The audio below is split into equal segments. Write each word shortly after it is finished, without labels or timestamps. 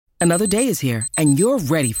Another day is here, and you're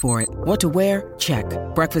ready for it. What to wear? Check.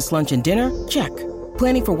 Breakfast, lunch, and dinner? Check.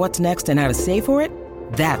 Planning for what's next and how to save for it?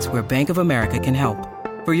 That's where Bank of America can help.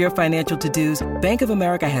 For your financial to-dos, Bank of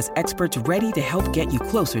America has experts ready to help get you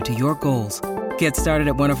closer to your goals. Get started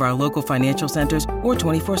at one of our local financial centers or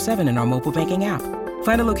 24/7 in our mobile banking app.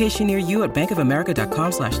 Find a location near you at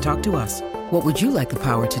bankofamerica.com/talktous. What would you like the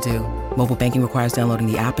power to do? Mobile banking requires downloading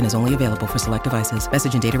the app and is only available for select devices.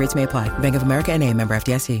 Message and data rates may apply. Bank of America N.A., member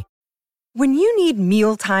FDIC. When you need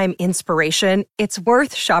mealtime inspiration, it's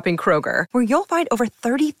worth shopping Kroger, where you'll find over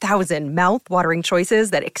 30,000 mouth-watering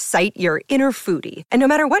choices that excite your inner foodie. And no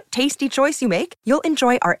matter what tasty choice you make, you'll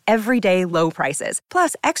enjoy our everyday low prices,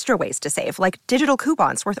 plus extra ways to save, like digital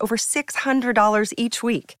coupons worth over $600 each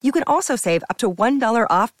week. You can also save up to $1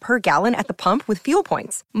 off per gallon at the pump with fuel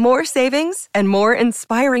points. More savings and more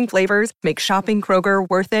inspiring flavors make shopping Kroger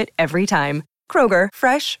worth it every time. Kroger,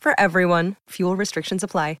 fresh for everyone. Fuel restrictions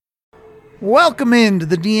apply. Welcome into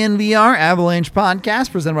the DNVR Avalanche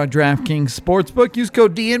podcast presented by DraftKings Sportsbook. Use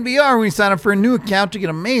code DNVR when you sign up for a new account to get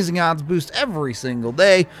amazing odds boost every single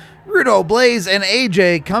day. Rudo, Blaze, and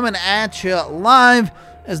AJ coming at you live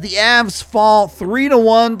as the Avs fall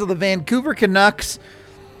 3-1 to the Vancouver Canucks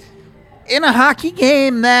in a hockey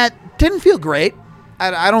game that didn't feel great.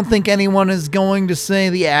 I don't think anyone is going to say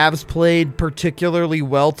the Avs played particularly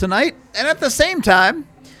well tonight. And at the same time,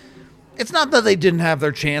 it's not that they didn't have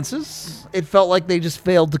their chances. It felt like they just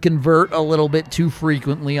failed to convert a little bit too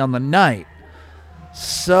frequently on the night.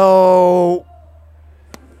 So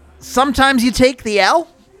sometimes you take the L.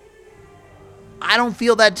 I don't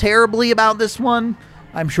feel that terribly about this one.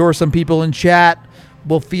 I'm sure some people in chat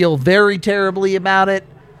will feel very terribly about it.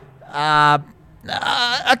 A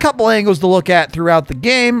couple angles to look at throughout the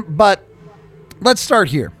game, but let's start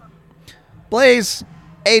here. Blaze,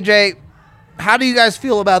 AJ, how do you guys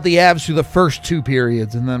feel about the Avs through the first two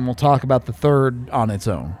periods, and then we'll talk about the third on its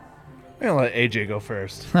own? I'm going to let AJ go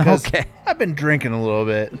first. Okay. I've been drinking a little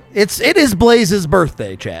bit. It is Blaze's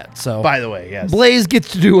birthday, chat. So by the way, yes. Blaze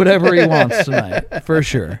gets to do whatever he wants tonight, for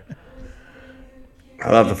sure. I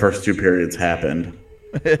thought the first two periods happened.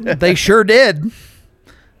 They sure did.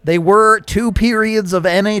 They were two periods of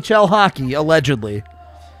NHL hockey, allegedly.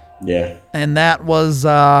 Yeah. And that was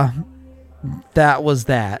that.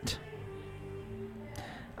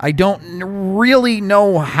 I don't really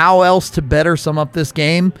know how else to better sum up this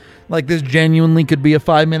game. Like, this genuinely could be a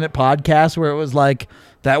 5-minute podcast where it was like,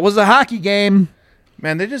 that was a hockey game.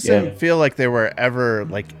 Man, they just didn't feel like they were ever,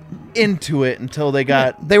 like, into it until they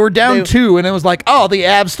got... They were down 2, and it was like, oh, the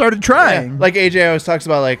Avs started trying. Yeah. Like AJ always talks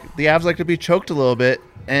about, like, the Avs like to be choked a little bit,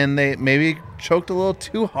 and they maybe choked a little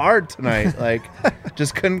too hard tonight. Like,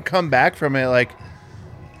 just couldn't come back from it. Like,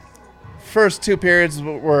 first two periods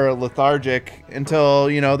were lethargic until,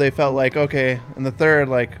 you know, they felt like, okay, in the third,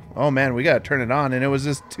 like, oh man, we got to turn it on, and it was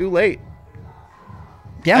just too late.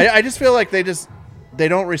 Yeah. I just feel like they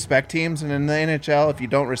don't respect teams, and in the NHL, if you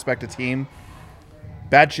don't respect a team,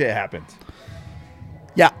 bad shit happens.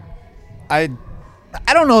 Yeah. I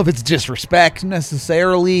don't know if it's disrespect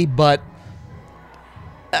necessarily, but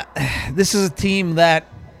this is a team that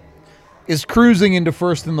is cruising into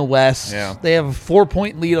first in the West. Yeah. They have a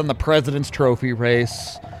 4-point lead on the President's Trophy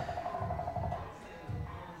race.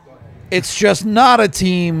 It's just not a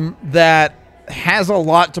team that has a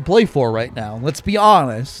lot to play for right now. Let's be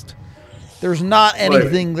honest. There's not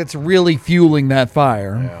anything that's really fueling that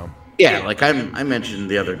fire. Yeah, like I mentioned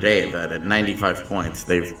the other day that at 95 points,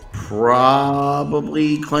 they've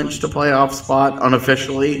probably clinched a playoff spot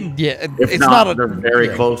unofficially. Yeah, if not, they're very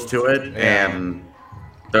close to it, and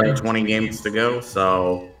there are 20 games to go.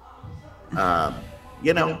 So,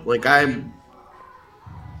 you know, like I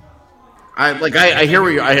hear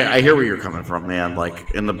where you're coming from, man.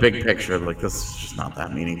 Like, in the big picture, like, this is just not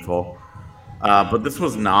that meaningful. But this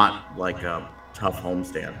was not like a tough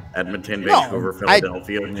homestand. Edmonton, Vancouver,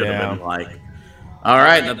 Philadelphia should have been like, all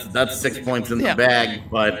right, that's 6 points in the bag.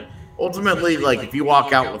 But ultimately, like, if you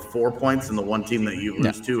walk out with 4 points and the one team that you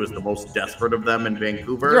lose to is the most desperate of them in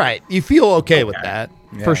Vancouver, right? You feel okay with that,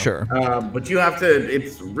 for sure. But you have to.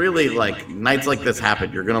 It's really like nights like this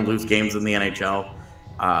happen. You're going to lose games in the NHL.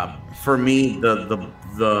 For me,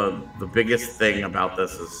 the biggest thing about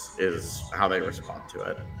this is how they respond to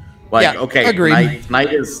it. Like, okay,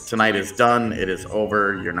 tonight is done. It is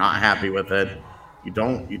over. You're not happy with it. You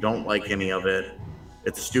don't like any of it.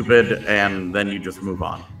 It's stupid, and then you just move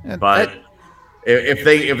on. But if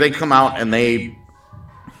they come out and they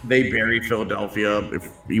bury Philadelphia,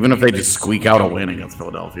 even if they just squeak out a win against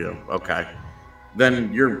Philadelphia, okay,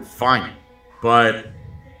 then you're fine. But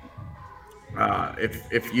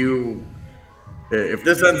if you If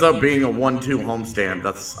this ends up being a 1-2 homestand,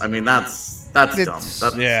 that's dumb.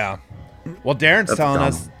 That's Yeah. Well, Darren's That's telling dumb.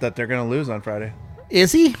 us that they're going to lose on Friday.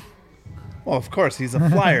 Is he? Well, of course, he's a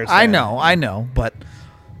Flyers I fan. know, but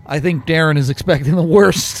I think Darren is expecting the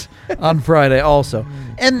worst on Friday also.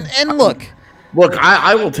 And look, Look,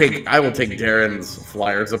 I will take Darren's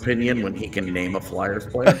Flyers opinion when he can name a Flyers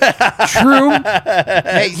player. true.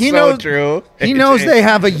 Hey, he So knows. true. He knows they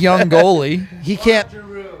have a young goalie. He can't.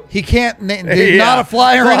 He's not a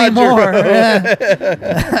Flyer Claude anymore.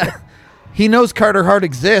 He knows Carter Hart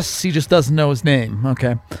exists. He just doesn't know his name.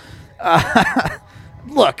 Okay.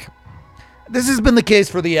 Look, this has been the case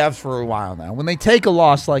for the Avs for a while now. When they take a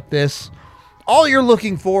loss like this, all you're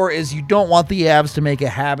looking for is you don't want the Avs to make a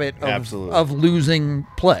habit Absolutely. of losing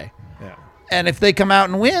play. Yeah. And if they come out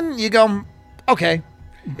and win, you go, okay,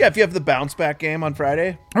 Yeah, if you have the bounce back game on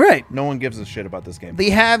Friday, all right. no one gives a shit about this game. The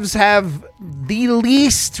Avs have the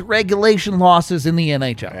least regulation losses in the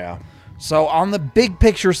NHL. Yeah. So on the big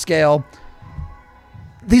picture scale,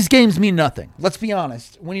 these games mean nothing. Let's be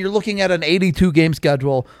honest. When you're looking at an 82 game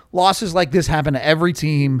schedule, losses like this happen to every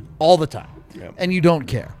team all the time. Yep. And you don't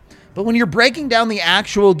care. But when you're breaking down the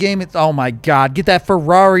actual game, it's, oh my God, get that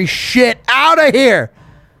Ferrari shit out of here.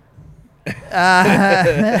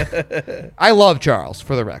 I love Charles,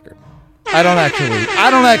 for the record. I don't actually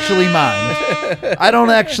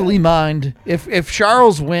mind. If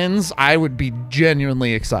Charles wins, I would be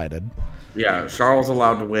genuinely excited. Yeah, Charles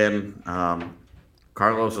allowed to win.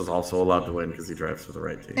 Carlos is also allowed to win because he drives for the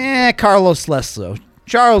right team. Carlos less so.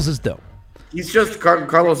 Charles is dope. He's just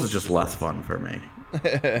Carlos is just less fun for me.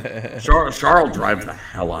 Charles drives the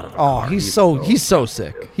hell out of a car. He's so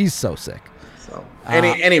sick. He's so sick. So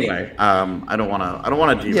anyway, I don't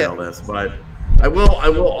want to derail this, but I will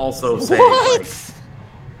also say What?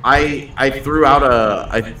 I threw out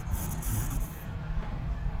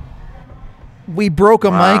We broke a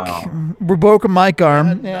Wow. mic. We broke a mic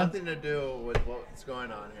arm. Yeah. Nothing to do with what's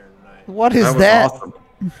going on here tonight. What is that was that? awesome.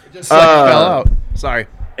 Just fell out. Sorry.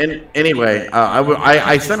 And anyway,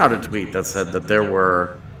 I sent out a tweet that said that there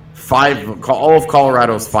were all of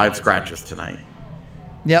Colorado's 5 scratches tonight.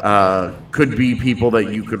 Yep. Could be people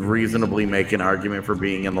that you could reasonably make an argument for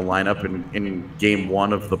being in the lineup in game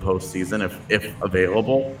 1 of the postseason if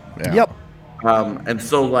available. Yeah. Yep. And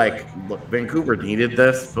so, look, Vancouver needed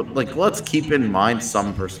this, but let's keep in mind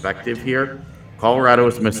some perspective here. Colorado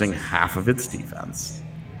is missing half of its defense.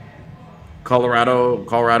 Colorado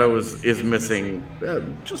is missing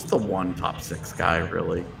just the one top 6 guy,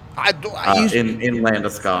 really. In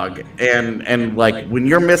Landeskog, and when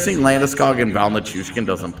you're missing Landeskog and Val Nichushkin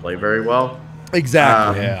doesn't play very well.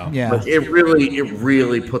 Exactly. Yeah. It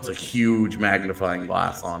really puts a huge magnifying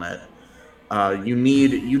glass on it.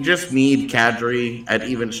 You just need Kadri at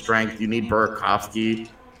even strength. You need Burakovsky.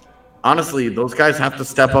 Honestly, those guys have to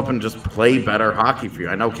step up and just play better hockey for you.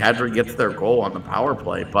 I know Kadri gets their goal on the power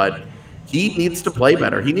play, but he needs to play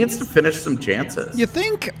better. He needs to finish some chances. You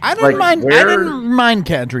think? I didn't mind. I didn't mind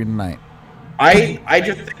Kadri tonight. I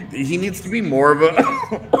just think he needs to be more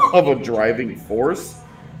of a driving force,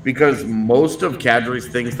 because most of Kadri's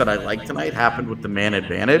things that I like tonight happened with the man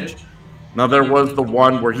advantage. Now, there was the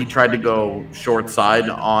one where he tried to go short side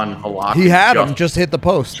on Halak. He had him just hit the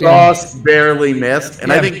post. Just barely missed.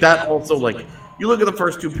 And Yeah. I think that also, you look at the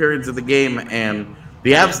first 2 periods of the game, and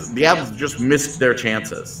the Avs just missed their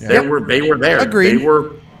chances. They were there. Agreed. They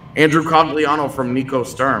were Andrew Cogliano from Nico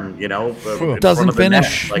Sturm, in Doesn't front of the net.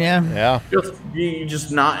 finish. Yeah. Yeah. You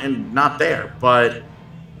just not there. But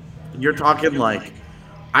you're talking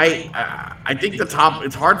I think the top.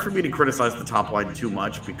 It's hard for me to criticize the top line too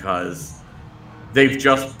much because they've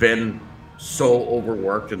just been so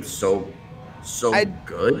overworked and so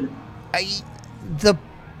good.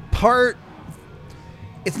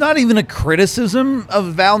 It's not even a criticism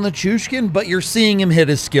of Val Nichushkin, but you're seeing him hit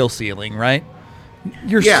his skill ceiling, right?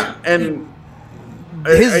 And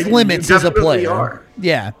his you limits as a definitely player. are.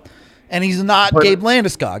 Yeah. And he's not But- Gabe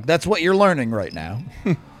Landeskog. That's what you're learning right now.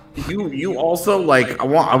 You also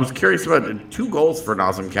I was curious about 2 goals for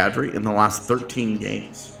Nazem Kadri in the last 13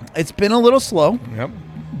 games. It's been a little slow, Yep.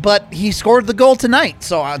 but he scored the goal tonight.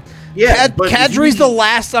 So But Kadri's the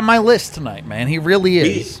last on my list tonight, man. He really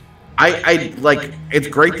is. It's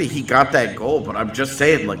great that he got that goal, but I'm just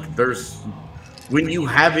saying, when you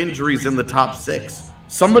have injuries in the top 6,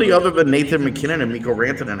 somebody other than Nathan McKinnon and Mikko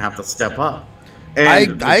Rantanen have to step up.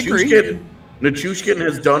 And I agree. Nichushkin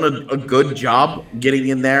has done a good job getting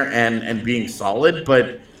in there and being solid,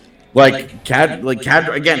 but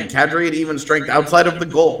Kadri at even strength outside of the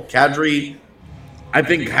goal. Kadri, I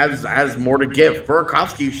think, has more to give.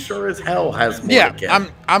 Burakovsky sure as hell has more to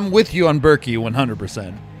give. I'm with you on Berkey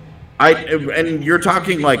 100%. And you're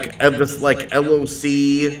talking like this, like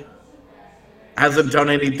LOC hasn't done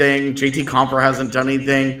anything. JT Comper hasn't done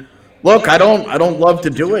anything. Look, I don't love to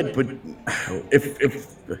do it, but if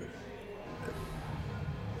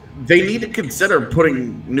they need to consider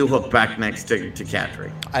putting Newhook back next to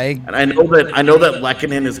Kadri. And I know that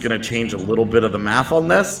Lehkonen is going to change a little bit of the math on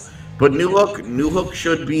this, but Newhook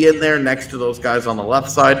should be in there next to those guys on the left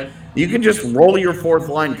side. You can just roll your fourth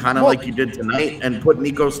line kind of like you did tonight and put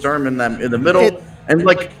Nico Sturm in the middle. And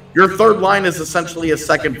like your third line is essentially a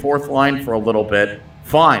second, fourth line for a little bit.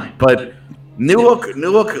 Fine. But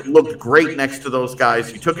Newhook looked great next to those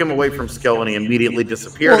guys. You took him away from skill and he immediately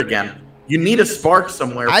disappeared again. You need a spark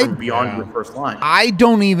somewhere from beyond your first line. I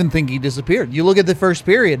don't even think he disappeared. You look at the first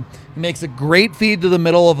period. He makes a great feed to the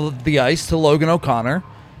middle of the ice to Logan O'Connor,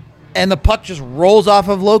 and the puck just rolls off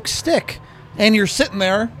of Loke's stick. And you're sitting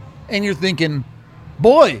there, and you're thinking,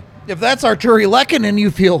 boy, if that's Arturi Lehkonen, you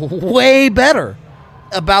feel way better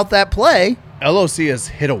about that play. LOC has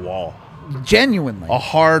hit a wall. Genuinely. A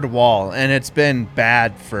hard wall, and it's been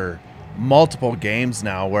bad for multiple games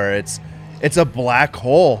now where it's a black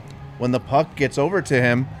hole. When the puck gets over to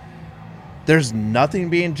him, there's nothing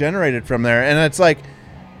being generated from there. And it's like,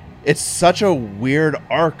 it's such a weird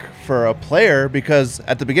arc for a player because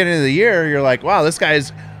at the beginning of the year, you're like, wow, this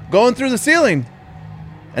guy's going through the ceiling.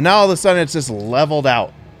 And now all of a sudden it's just leveled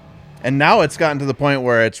out. And now it's gotten to the point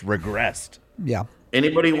where it's regressed. Yeah.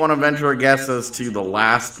 Anybody want to venture a guess as to the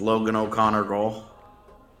last Logan O'Connor goal?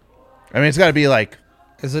 I mean, it's got to be like,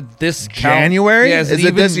 is it this January? Yeah, is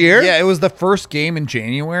it this year? Yeah, it was the first game in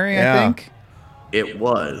January, I think. It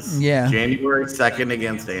was. Yeah. January 2nd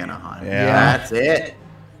against Anaheim. Yeah. That's it.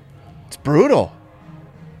 It's brutal.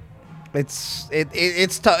 It's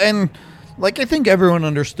tough. And like I think everyone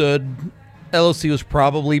understood LOC was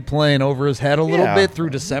probably playing over his head a little bit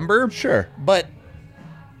through December. Sure. But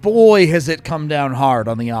boy, has it come down hard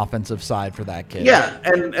on the offensive side for that kid. Yeah,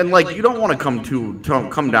 and like you don't want to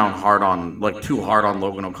come down hard on too hard on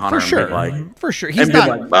Logan O'Connor. For sure, for sure. He's not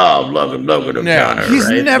like, oh, Logan O'Connor. He's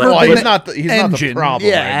right? never like, been he's not the problem.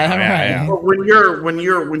 Yeah, right. But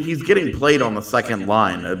when he's getting played on the second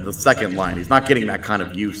line, he's not getting that kind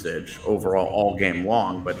of usage overall all game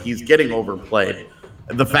long, but he's getting overplayed.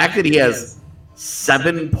 The fact that he has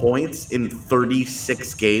 7 points in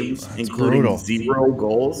 36 games, including brutal. 0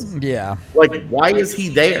 goals. Yeah. Like, why is he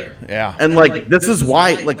there? Yeah. And like, this is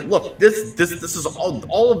why. Like, look, this is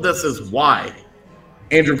all of this is why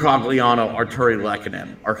Andrew Cogliano, Arturi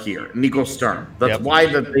Lehkonen are here. Nico Sturm. That's why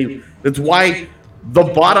That's why the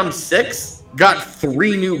bottom 6 got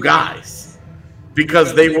 3 new guys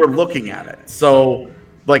because they were looking at it. So,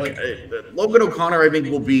 like, Logan O'Connor, I think,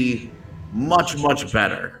 will be much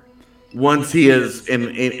better once he is in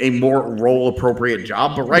a more role appropriate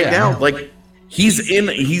job. But right now, like he's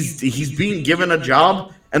being given a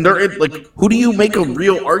job and they're in, like, who do you make a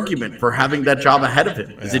real argument for having that job ahead of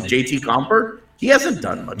him? Is it JT Comper? He hasn't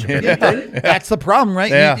done much of anything. That's the problem,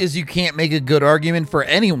 right? Yeah. You can't make a good argument for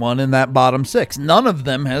anyone in that bottom 6. None of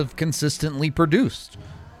them have consistently produced.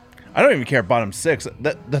 I don't even care bottom 6.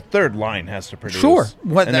 The third line has to produce. Sure.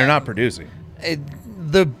 They're not producing.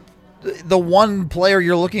 The one player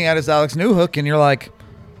you're looking at is Alex Newhook, and you're like,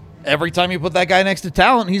 every time you put that guy next to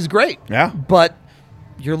talent, he's great. Yeah. But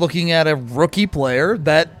you're looking at a rookie player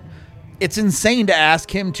that it's insane to ask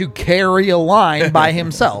him to carry a line by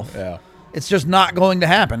himself. Yeah. It's just not going to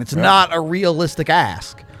happen. It's not a realistic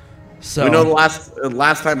ask. So We know the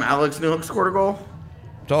last time Alex Newhook scored a goal?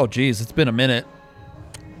 Oh, geez, it's been a minute.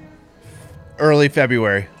 Early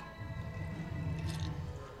February.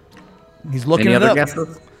 He's looking Any it other up.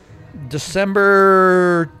 guesses?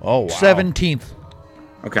 December 17th.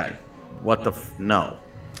 Okay. What the no.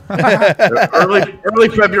 early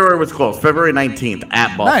February was close. February 19th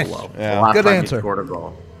at Buffalo. Nice. Yeah. The last Good time answer. he scored a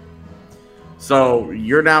goal. So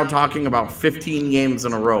you're now talking about 15 games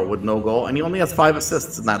in a row with no goal, and he only has 5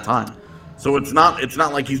 assists in that time. So it's not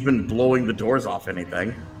like he's been blowing the doors off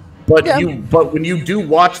anything. But but when you do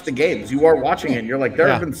watch the games, you are watching it, and you're like, there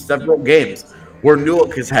have been several games where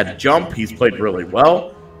Newhook has had jump, he's played really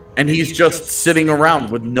well, and he's just sitting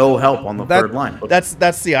around with no help on the third line. That's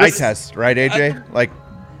the eye test, right, AJ? Like,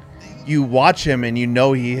 you watch him and you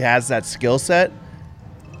know he has that skill set.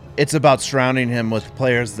 It's about surrounding him with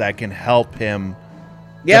players that can help him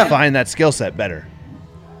define that skill set better.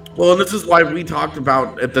 Well, and this is why we talked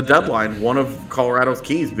about at the deadline, one of Colorado's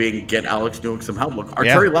keys being get Alex Newhook some help. Look,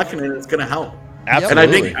 Arturi Lehkonen is going to help.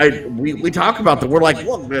 Absolutely. And I think we talk about that. We're like,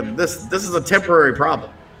 look, man, this is a temporary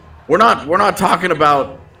problem. We're not talking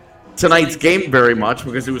about tonight's game very much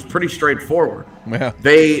because it was pretty straightforward. Yeah.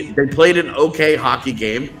 They played an okay hockey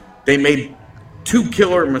game. They made two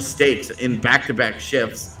killer mistakes in back-to-back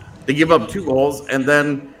shifts. They give up 2 goals, and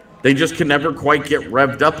then they just can never quite get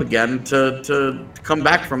revved up again to come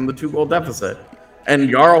back from the 2-goal deficit. And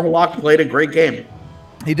Jaro Halak played a great game.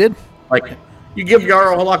 He did. Like, you give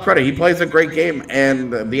Jaro Halak credit. He plays a great game,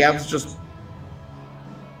 and the Avs just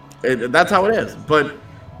that's how it is. But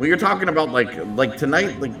when you're talking about like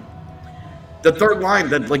tonight, like the third line,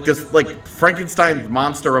 that like this like Frankenstein's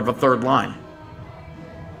monster of a third line.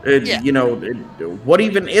 What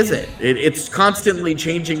even is it? It's constantly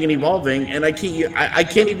changing and evolving, and I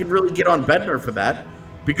can't even really get on Bednar for that,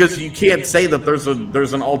 because you can't say that there's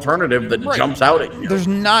an alternative that jumps out at you. There's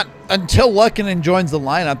not, until Lehkonen joins the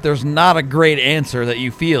lineup, there's not a great answer that you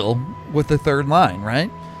feel with the third line, right?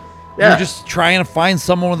 Yeah. You're just trying to find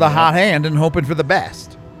someone with a hot hand and hoping for the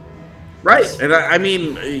best. Right. And I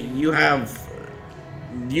mean,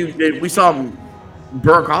 we saw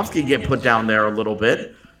Burakovsky get put down there a little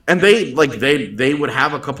bit. And they would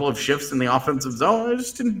have a couple of shifts in the offensive zone.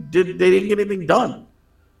 They didn't get anything done.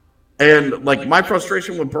 And like my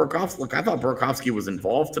frustration with Burakovsky, look, I thought Burakovsky was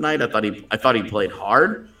involved tonight. I thought he played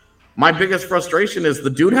hard. My biggest frustration is the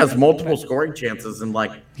dude has multiple scoring chances, and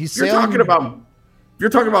like you're talking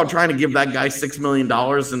about trying to give that guy $6 million in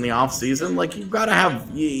the offseason, like he's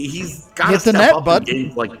got to step up in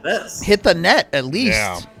games like this. Hit the net at least.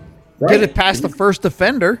 Yeah. Right. Get it past the first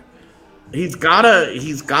defender. He's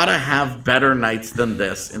gotta have better nights than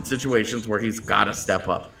this in situations where he's gotta step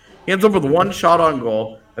up. He ends up with 1 shot on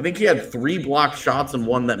goal. I think he had 3 blocked shots and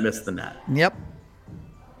 1 that missed the net. Yep.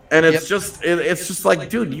 And it's just like,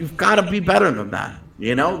 dude, you've got to be better than that.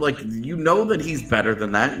 You know, like that he's better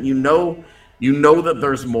than that. You know that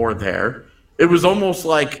there's more there. It was almost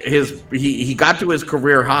like he got to his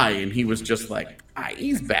career high and he was just like,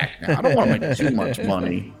 he's back now. I don't want to make too much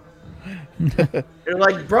money. You're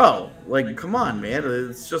like, bro, like, come on, man.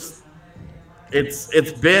 It's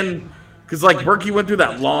been, because like Berkey went through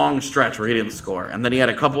that long stretch where he didn't score, and then he had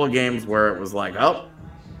a couple of games where it was like, oh,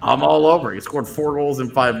 I'm all over. He scored 4 goals in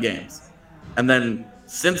 5 games, and then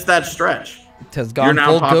since that stretch, it has gone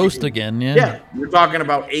full ghost again. Yeah, you're talking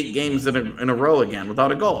about 8 games in a row again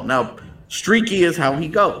without a goal. Now, streaky is how he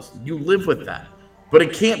goes. You live with that, but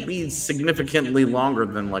it can't be significantly longer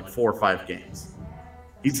than like 4 or 5 games.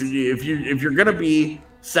 If you're gonna be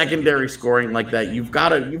secondary scoring like that, you've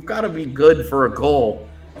gotta be good for a goal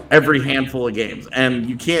every handful of games, and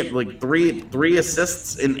you can't like three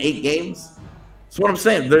assists in 8 games. That's what I'm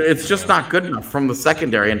saying. It's just not good enough from the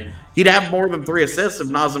secondary, and he'd have more than 3 assists if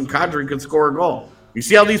Nazem Kadri could score a goal. You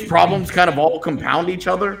see how these problems kind of all compound each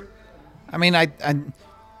other? I mean, I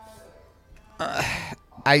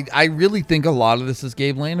really think a lot of this is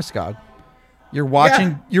Gabe Landeskog. You're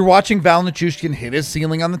watching Val Nichushkin hit his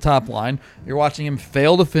ceiling on the top line. You're watching him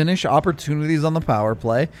fail to finish opportunities on the power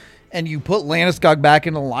play. And you put Landeskog back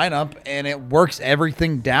in the lineup, and it works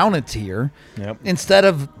everything down a tier. Yep. Instead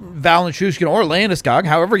of Val Nichushkin or Landeskog,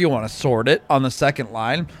 however you want to sort it, on the second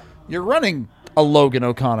line, you're running a Logan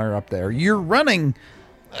O'Connor up there. You're running,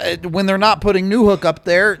 when they're not putting Newhook up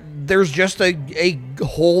there, there's just a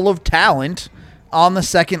hole of talent on the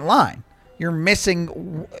second line.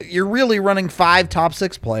 You're really running 5 top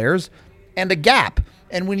 6 players and a gap.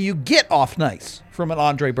 And when you get off nights from an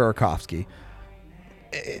Andre Burakovsky,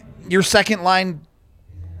 your second line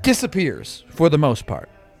disappears for the most part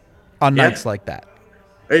on nights like that.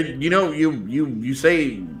 You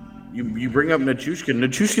say you bring up Nichushkin.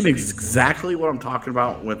 Nichushkin is exactly what I'm talking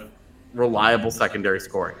about with reliable secondary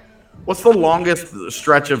scoring. What's the longest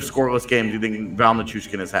stretch of scoreless games you think Val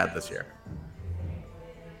Nichushkin has had this year?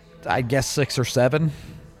 I guess 6 or 7.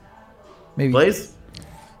 Maybe. Blaze?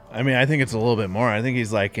 I mean, I think it's a little bit more. I think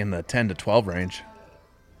he's like in the 10 to 12 range.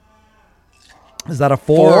 Is that a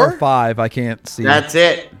 4 or 5? I can't see. That's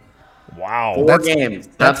it. Wow. 4 games.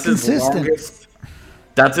 That's his consistent. Longest.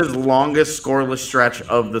 That's his longest scoreless stretch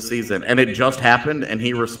of the season, and it just happened. And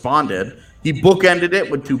he responded. He bookended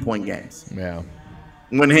it with 2-point games. Yeah.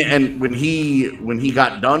 When he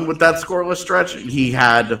got done with that scoreless stretch, he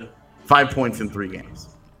had 5 points in 3 games.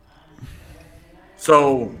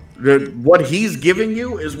 So what he's giving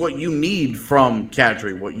you is what you need from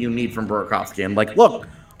Kadri, what you need from Burakovsky. And like, look,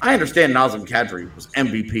 I understand Nazem Kadri was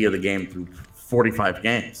MVP of the game through 45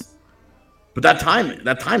 games, but that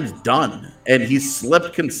time's done, and he's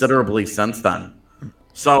slipped considerably since then.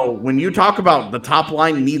 So when you talk about the top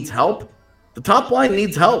line needs help, the top line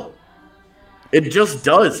needs help. It just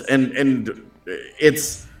does, and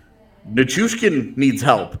it's Nichushkin needs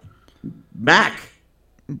help. Mac.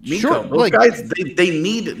 Nico, sure, those guys, they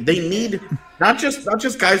need not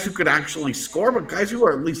just guys who could actually score, but guys who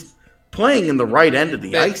are at least playing in the right end of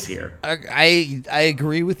the ice here. I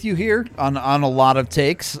agree with you here on a lot of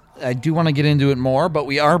takes. I do want to get into it more, but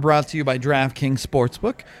we are brought to you by DraftKings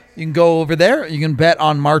Sportsbook. You can go over there. You can bet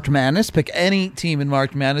on March Madness. Pick any team in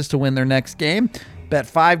March Madness to win their next game. Bet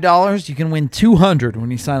 $5. You can win $200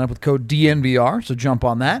 when you sign up with code DNVR, so jump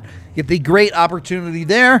on that. Get the great opportunity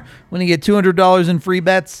there when you get $200 in free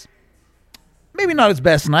bets. Maybe not his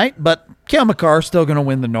best night, but Cale Makar still going to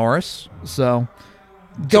win the Norris. So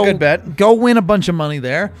Go, good bet. Go win a bunch of money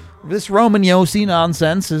there. This Roman Yossi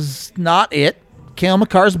nonsense is not it. Cale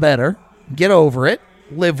Makar's better. Get over it.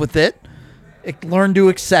 Live with it. Learn to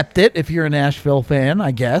accept it if you're a Nashville fan,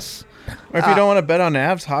 I guess. Or if you don't want to bet on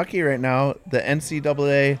Avs hockey right now, the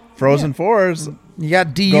NCAA Frozen Fours. You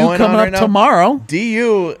got DU going coming on up right now. tomorrow.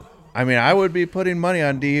 DU, I mean, I would be putting money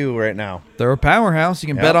on DU right now. They're a powerhouse. You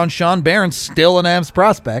can Yep. bet on Sean Barron, still an Avs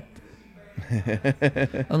prospect.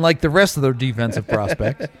 Unlike the rest of their defensive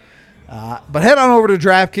prospects. But head on over to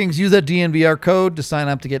DraftKings. Use that DNVR code to sign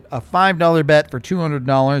up to get a $5 bet for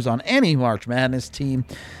 $200 on any March Madness team.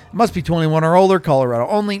 Must be 21 or older. Colorado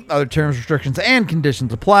only. Other terms, restrictions, and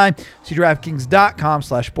conditions apply. See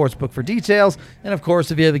DraftKings.com/sportsbook for details. And, of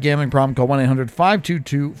course, if you have a gambling problem, call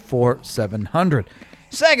 1-800-522-4700.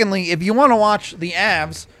 Secondly, if you want to watch the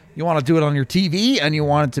Avs, you want to do it on your TV, and you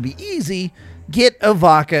want it to be easy, get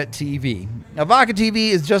Avaca TV. Avaca TV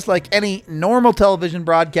is just like any normal television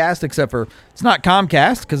broadcast, except for it's not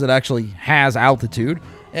Comcast because it actually has altitude,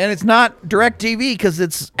 and it's not DirecTV because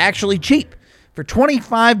it's actually cheap. For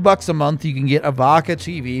 $25 a month, you can get Avaca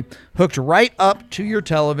TV hooked right up to your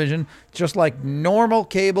television, just like normal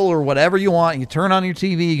cable or whatever you want. You turn on your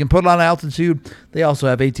TV, you can put it on altitude. They also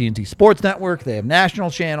have AT&T Sports Network. They have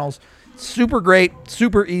national channels. Super great,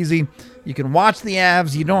 super easy. You can watch the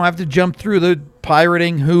Avs. You don't have to jump through the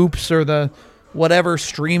pirating hoops or the whatever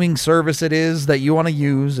streaming service it is that you want to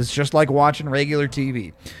use. It's just like watching regular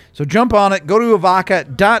TV. So jump on it. Go to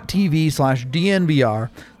avaca.tv/DNVR.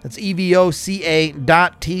 That's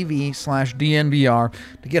EVOCA.TV/DNVR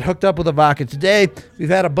to get hooked up with Avaca today. We've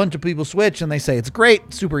had a bunch of people switch, and they say it's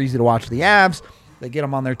great. Super easy to watch the Avs. They get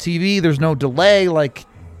them on their TV. There's no delay like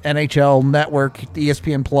NHL Network,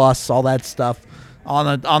 ESPN Plus, all that stuff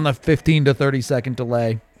on the 15 to 30 second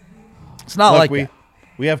delay. It's not like that.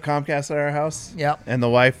 We have Comcast at our house. Yep. And the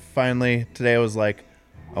wife finally today was like,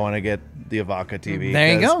 I want to get the Avaca TV.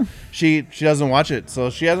 There you go. She doesn't watch it.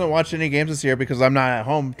 So she hasn't watched any games this year because I'm not at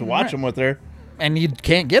home to watch them with her. And you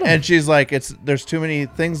can't get them. And she's like, there's too many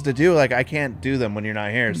things to do. Like, I can't do them when you're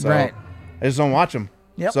not here. So Right. I just don't watch them.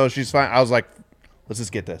 Yep. So she's fine. I was like, let's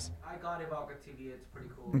just get this. I got Avaca TV. It's pretty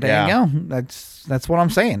cool. There you go. That's what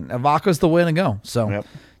I'm saying. Avaca's the way to go. So Yep.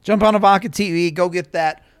 jump on Avaca TV. Go get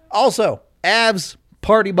that. Also, Avs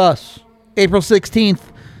Party Bus, April 16th.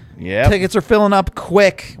 Yeah. Tickets are filling up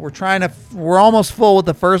quick. We're almost full with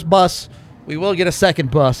the first bus. We will get a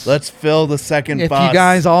second bus. Let's fill the second if bus. you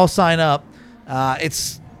guys all sign up.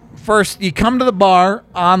 It's first you come to the bar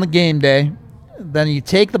on the game day, then you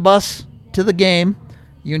take the bus to the game,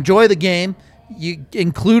 you enjoy the game. You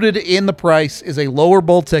included in the price is a lower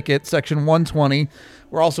bowl ticket, section 120.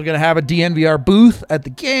 We're also going to have a DNVR booth at the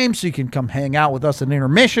game so you can come hang out with us at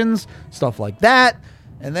intermissions, stuff like that.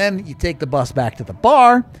 And then you take the bus back to the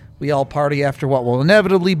bar. We all party after what will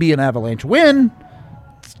inevitably be an Avalanche win.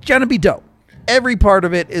 It's going to be dope. Every part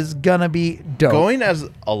of it is going to be dope. Going as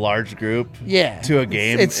a large group to a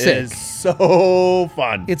game it's sick. is so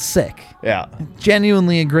fun. It's sick. Yeah.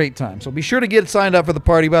 Genuinely a great time. So be sure to get signed up for the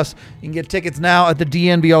party bus. You can get tickets now at the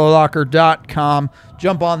DNVRlocker.com.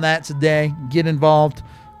 Jump on that today. Get involved.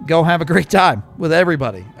 Go have a great time with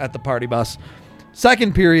everybody at the party bus.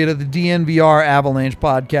 Second period of the DNVR Avalanche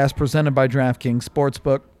podcast presented by DraftKings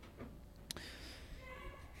Sportsbook.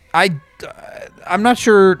 I'm not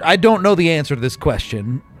sure. I don't know the answer to this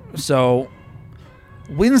question. So,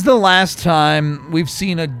 when's the last time we've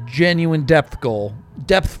seen a genuine depth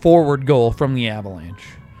forward goal from the Avalanche?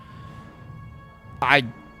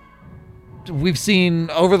 We've seen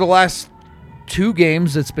over the last 2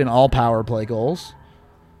 games, it's been all power play goals.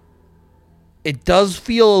 It does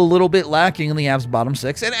feel a little bit lacking in the Avs' bottom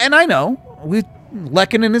 6, and I know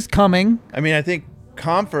Lehkonen is coming. I mean, I think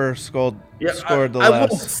Comfer scored the I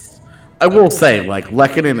last. I will say, like,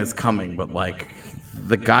 Lehkonen is coming, but, like,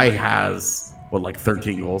 the guy has,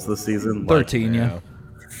 13 goals this season? 13, yeah.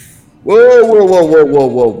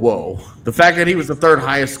 Whoa. The fact that he was the 3rd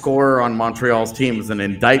highest scorer on Montreal's team is an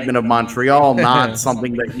indictment of Montreal, not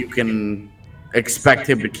something that you can expect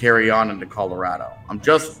him to carry on into Colorado. I'm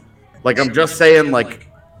just saying, like...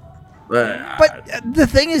 But the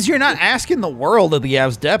thing is, you're not asking the world of the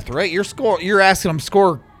Avs' depth, right? You're asking them to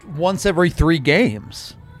score once every 3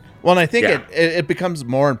 games. Well, and I think Yeah. it becomes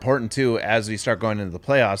more important, too, as we start going into the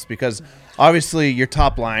playoffs, because obviously your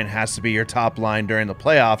top line has to be your top line during the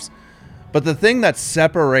playoffs. But the thing that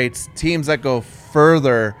separates teams that go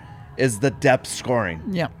further is the depth scoring.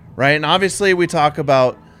 Yeah. Right? And obviously we talk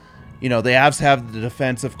about, the Avs have the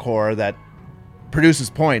defensive core that produces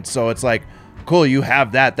points. So it's like, cool, you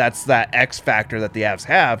have that. That's that X factor that the Avs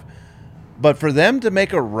have. But for them to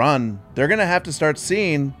make a run, they're going to have to start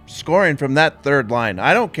seeing scoring from that third line.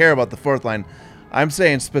 I don't care about the fourth line. I'm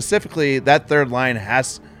saying specifically that third line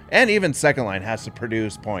has, and even second line has to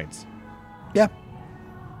produce points. Yeah.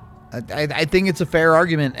 I think it's a fair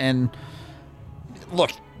argument. And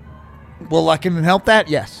look, will Lehkonen help that?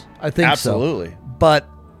 Yes, I think Absolutely. so. But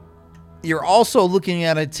you're also looking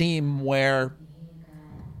at a team where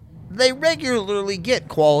they regularly get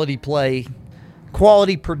quality play,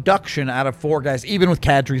 quality production out of four guys, even with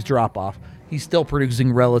Kadri's drop-off. He's still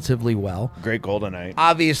producing relatively well. Great goal tonight.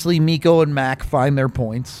 Obviously, Mikko and Mac find their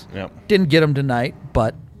points. Yep. Didn't get them tonight,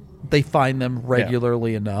 but they find them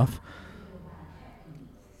regularly enough.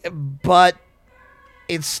 But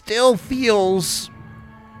it still feels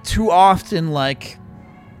too often like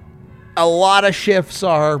a lot of shifts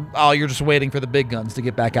are, you're just waiting for the big guns to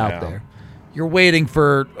get back out there. You're waiting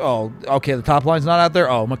for, the top line's not out there.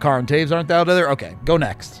 Oh, Makar and Taves aren't out there. Okay, go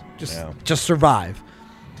next. Just survive.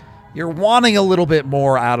 You're wanting a little bit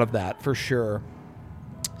more out of that for sure.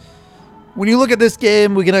 When you look at this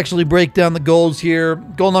game, we can actually break down the goals here.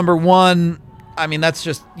 Goal number 1, I mean, that's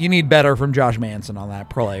just, you need better from Josh Manson on that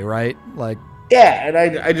play, right? Like, yeah, and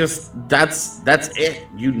I just that's it.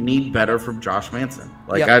 You need better from Josh Manson.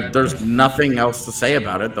 Like, there's nothing else to say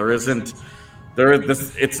about it.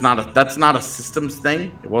 That's not a systems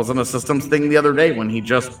thing. It wasn't a systems thing the other day when he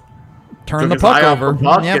just turned took the his puck eye off over the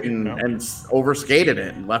puck Yep. and overskated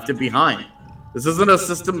it and left it behind. This isn't a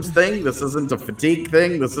systems thing. This isn't a fatigue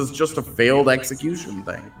thing. This is just a failed execution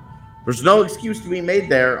thing. There's no excuse to be made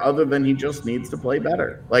there other than he just needs to play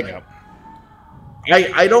better. Like,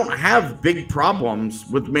 I don't have big problems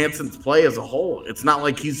with Manson's play as a whole. It's not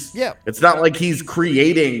like he's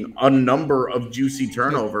creating a number of juicy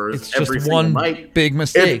turnovers It's every just single one night. big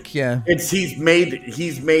mistake. He's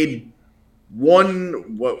made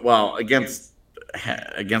one against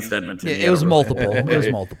Edmonton. It was multiple. It was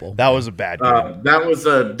multiple. That was a bad game. That was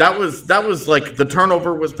like the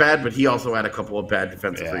turnover was bad, but he also had a couple of bad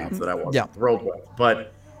defensive reads that I wasn't thrilled with.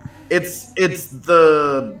 But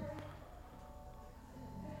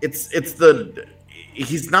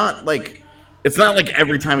he's not like, it's not like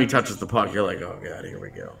every time he touches the puck you're like, oh god, here we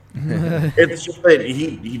go. It's just that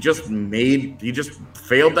he just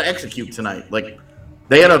failed to execute tonight. Like,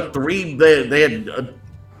 they had a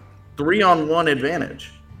 3-on-1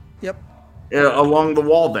 advantage. Yep. Along the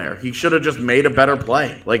wall there. He should have just made a better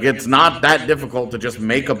play. Like, it's not that difficult to just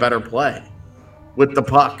make a better play with the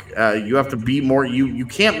puck. You have to be more, you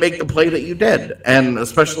can't make the play that you did, and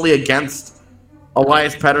especially against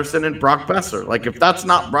Elias Pettersson and Brock Besser. Like, if that's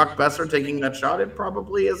not Brock Besser taking that shot, it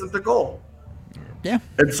probably isn't a goal. Yeah.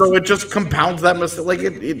 And so it just compounds that mistake. Like,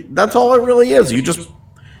 that's all it really is. He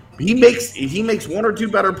makes one or two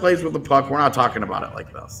better plays with the puck. We're not talking about it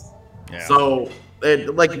like this. Yeah. So,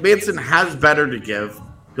 Manson has better to give.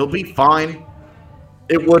 He'll be fine.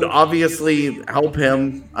 It would obviously help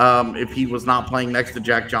him if he was not playing next to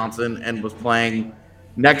Jack Johnson and was playing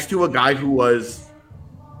next to a guy who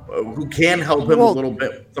can help him a little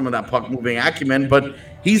bit with some of that puck moving acumen. But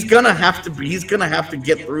he's gonna have to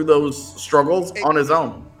get through those struggles on his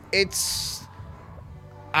own.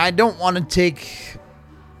 I don't want to take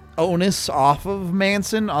onus off of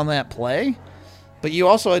Manson on that play, but you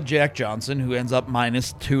also had Jack Johnson, who ends up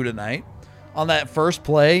 -2 tonight. On that first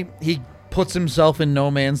play, he puts himself in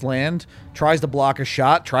no man's land, tries to block a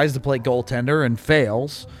shot, tries to play goaltender, and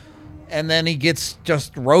fails. And then he gets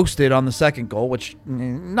just roasted on the second goal, which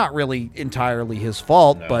not really entirely his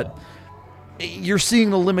fault, but you're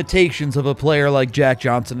seeing the limitations of a player like Jack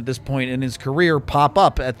Johnson at this point in his career pop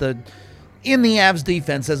up in the Avs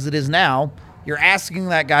defense as it is now. You're asking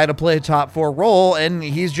that guy to play a top 4 role, and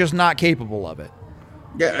he's just not capable of it.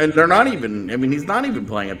 Yeah, and he's not even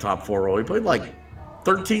playing a top 4 role. He played like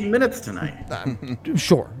 13 minutes tonight.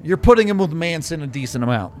 Sure. You're putting him with Manson a decent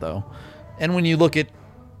amount, though. And when you look at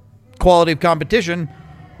quality of competition,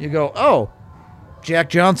 you go, oh, Jack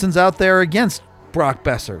Johnson's out there against Brock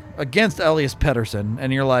Besser, against Elias Pettersson,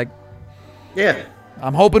 and you're like, yeah,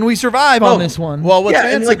 I'm hoping we survive on this one. Well, what's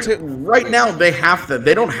right now they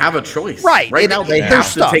don't have a choice. Right. Right now they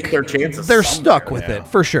have to take their chances. They're stuck with it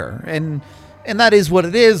for sure. And that is what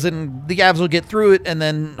it is, and the Avs will get through it, and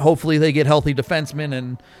then hopefully they get healthy defensemen,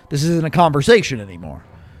 and this isn't a conversation anymore.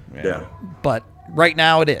 Yeah. But right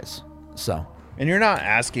now it is. So, And you're not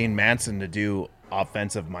asking Manson to do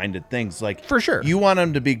offensive-minded things. Like, for sure. You want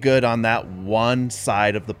him to be good on that one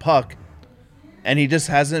side of the puck, and he just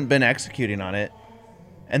hasn't been executing on it.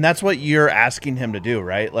 And that's what you're asking him to do,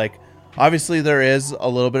 right? Like, obviously there is a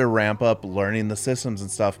little bit of ramp up learning the systems and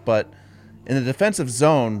stuff, but in the defensive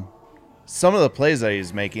zone, some of the plays that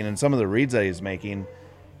he's making and some of the reads that he's making,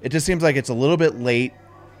 it just seems like it's a little bit late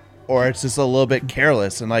or it's just a little bit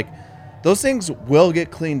careless. And, like, those things will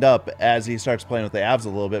get cleaned up as he starts playing with the Avs a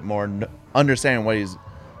little bit more, understanding what he's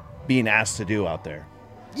being asked to do out there.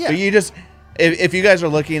 Yeah. But you just, if you guys are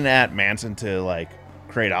looking at Manson to, like,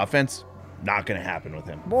 create offense, not going to happen with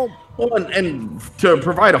him. Well, and to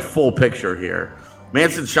provide a full picture here,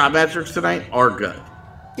 Manson's shot metrics tonight are good.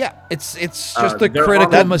 Yeah, it's just the there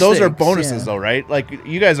critical are- mistakes. Those are bonuses, yeah. though, right? Like,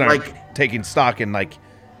 you guys aren't Like- taking stock in, like,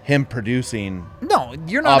 him producing. No,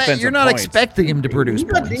 you're not. Offensive You're not points. expecting him to produce He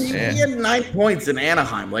points. had 9 points in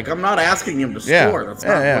Anaheim. Like, I'm not asking him to Yeah. score. That's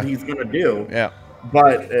Yeah, not yeah. what he's going to do. Yeah.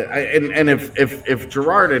 But if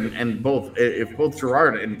Gerard and both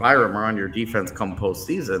Gerard and Byram are on your defense come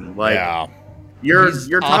postseason, like you're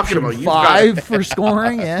talking Option about you've 5 got, for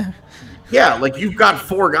scoring. Yeah, yeah, like you've got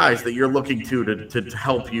 4 guys that you're looking to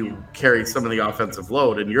help you carry some of the offensive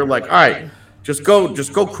load, and you're like, all right, just go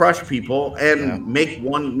crush people and make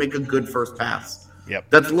a good first pass. Yep.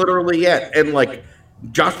 That's literally it. And like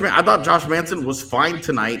I thought Josh Manson was fine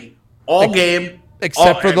tonight all game.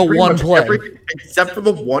 except for the pretty one much play. Except for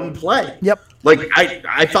the one play. Yep. Like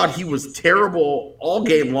I thought he was terrible all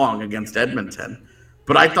game long against Edmonton,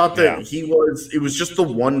 but I thought that it was just the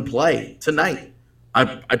one play tonight. I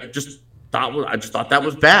just thought that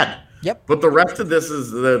was bad. Yep. But the rest of this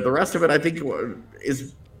is the rest of it I think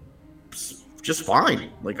is just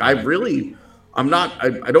fine. Like I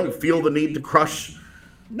don't feel the need to crush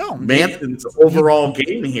No, Manson's overall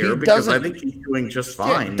game here because I doesn't- think he's doing just yeah,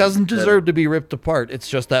 fine. it doesn't deserve to be ripped apart. It's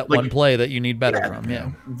just that Like- one play that you need better from.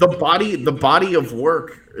 Yeah. The body of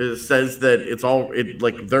work says that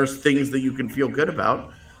like there's things that you can feel good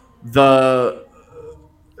about. The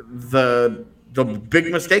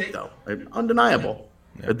big mistake though, undeniable.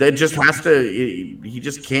 That just has to. He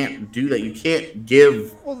just can't do that. You can't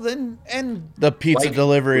give. Well, then, and The pizza Like,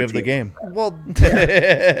 delivery would of the you- game. well,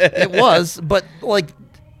 it was, but like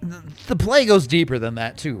the play goes deeper than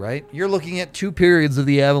that too, right? You're looking at 2 periods of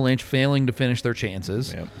the Avalanche failing to finish their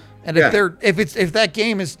chances, Yep. and Yeah. if that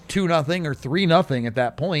game is 2-0 or 3-0 at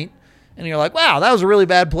that point, and you're like, wow, that was a really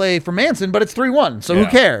bad play for Manson, but it's 3-1, so who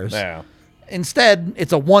cares? Yeah. Instead,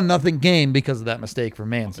 it's a 1-0 game because of that mistake from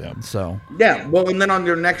Manson. So Yeah, well, and then on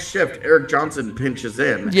your next shift, Eric Johnson pinches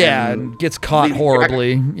in. yeah, and and gets caught leaves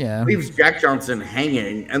horribly. Yeah, leaves Jack Johnson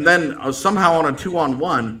hanging, and then somehow on a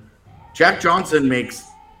 2-on-1, Jack Johnson makes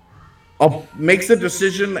a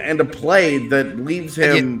decision and a play that leaves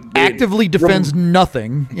him actively defends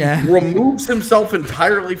nothing. Yeah, removes himself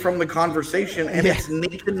entirely from the conversation, and it's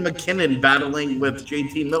Nathan McKinnon battling with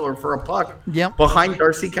JT Miller for a puck Yep. behind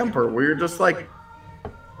Darcy Kemper, where you're just like,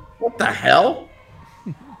 what the hell?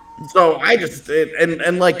 So I just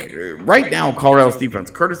and like right now, Colorado's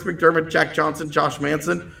defense: Curtis McDermott, Jack Johnson, Josh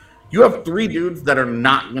Manson. You have 3 dudes that are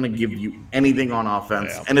not going to give you anything on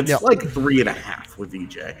offense, and it's like 3.5 with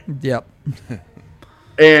EJ. yep.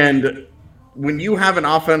 And when you have an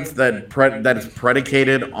offense that is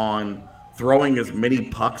predicated on throwing as many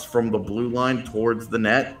pucks from the blue line towards the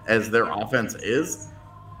net as their offense is,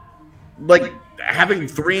 like having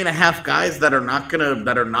 3.5 guys that are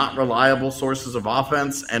not reliable sources of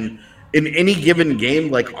offense, and in any given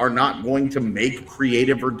game, like are not going to make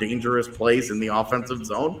creative or dangerous plays in the offensive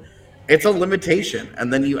zone, it's a limitation.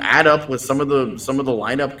 And then you add up with some of the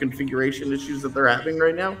lineup configuration issues that they're having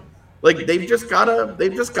right now. Like they've just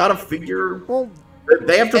gotta figure. Well,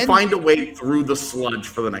 They have to and- find a way through the sludge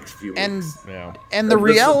for the next few and weeks. Yeah. and the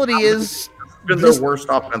reality is, It's been this- their worst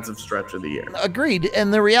offensive stretch of the year. agreed.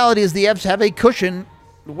 And the reality is, the Avs have a cushion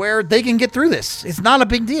where they can get through this. It's not a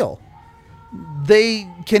big deal. They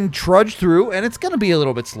can trudge through, and it's going to be a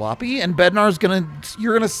little bit sloppy. And you're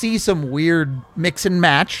going to see some weird mix and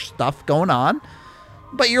match stuff going on.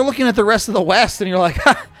 But you're looking at the rest of the West, and you're like,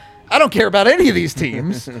 I don't care about any of these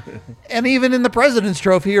teams. And even in the President's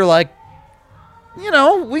Trophy, you're like, we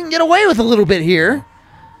can get away with a little bit here.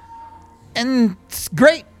 And it's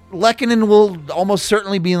great. Lehkonen will almost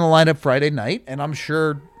certainly be in the lineup Friday night, and I'm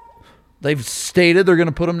sure they've stated they're going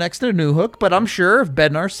to put him next to Newhook, but I'm sure if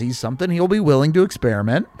Bednar sees something, he'll be willing to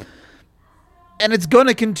experiment. And it's going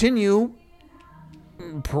to continue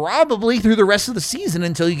probably through the rest of the season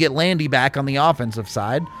until you get Landy back on the offensive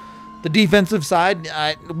side. The defensive side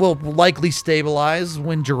will likely stabilize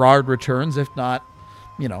when Gerard returns, if not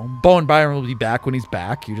Bowen Byron will be back when he's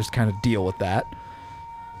back. You just kind of deal with that.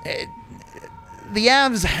 The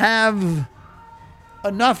Avs have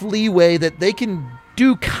enough leeway that they can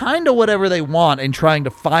do kind of whatever they want in trying to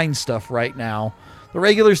find stuff right now. The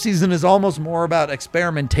regular season is almost more about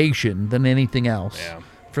experimentation than anything else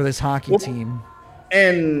for this hockey team.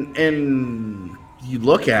 And you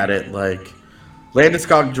look at it like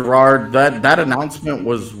Landeskog Girard, that announcement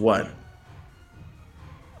was what?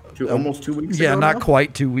 Almost 2 weeks ago? Yeah, not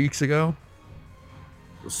quite 2 weeks ago.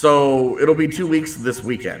 So it'll be 2 weeks this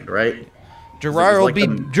weekend, right?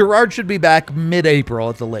 Girard should be back mid-April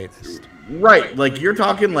at the latest. Right, like you're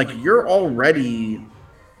talking like you're already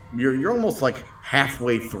you're almost like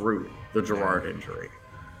halfway through the Girard injury.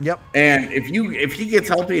 Yep. And if he gets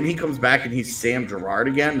healthy and he comes back and he's Sam Girard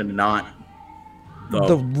again and not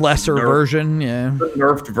the lesser version, the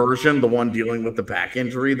nerfed version, the one dealing with the back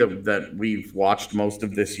injury that we've watched most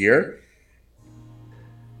of this year,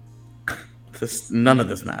 none of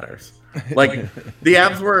this matters. Like the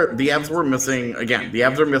Avs were missing again. The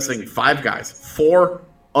Avs are missing 5 guys, 4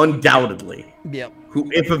 undoubtedly. Yep. Who,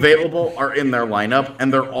 if available, are in their lineup,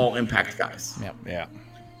 and they're all impact guys. Yep.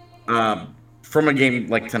 Yeah. From a game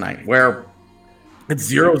like tonight, where it's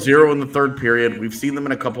 0-0 in the third period, we've seen them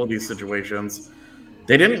in a couple of these situations.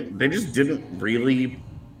 They just didn't really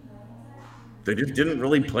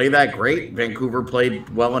play that great. Vancouver played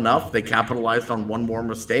well enough. They capitalized on one more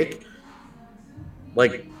mistake.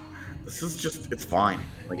 Like, this is just, it's fine.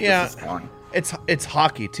 Like, this is fine. It's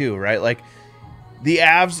hockey too, right? Like, the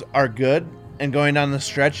Avs are good, and going down the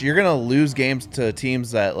stretch, you're gonna lose games to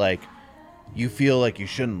teams that like you feel like you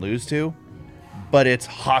shouldn't lose to, but it's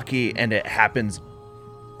hockey and it happens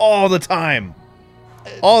all the time.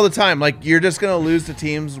 All the time. Like, you're just gonna lose to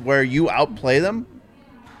teams where you outplay them.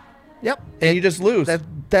 Yep. And you just lose.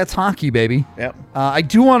 That's hockey, baby. Yep. I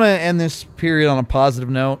do want to end this period on a positive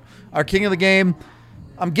note. Our king of the game,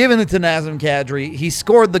 I'm giving it to Nazem Kadri. He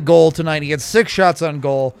scored the goal tonight. He had 6 shots on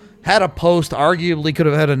goal, had a post, arguably could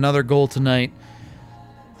have had another goal tonight.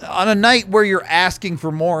 On a night where you're asking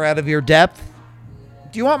for more out of your depth,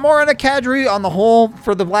 do you want more out of Kadri on the whole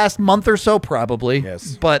for the last month or so? Probably.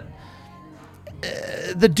 Yes. But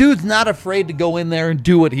the dude's not afraid to go in there and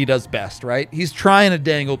do what he does best, right? He's trying to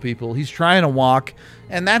dangle people. He's trying to walk,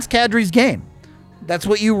 and that's Kadri's game. That's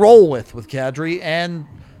what you roll with Kadri, and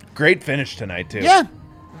great finish tonight, too. Yeah.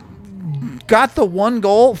 Got the 1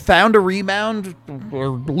 goal, found a rebound or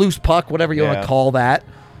loose puck, whatever you want to call that,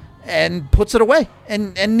 and puts it away.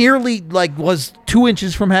 And nearly was 2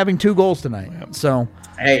 inches from having 2 goals tonight. Yep. So,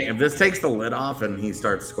 hey, if this takes the lid off and he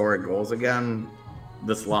starts scoring goals again,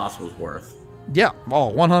 this loss was worth. Yeah,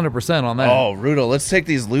 100% on that. Oh, Rudo, let's take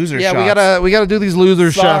these loser shots. Yeah, we gotta do these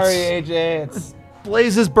loser shots. Sorry, AJ, it's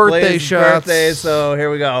Blaze's birthday shots. Birthday, so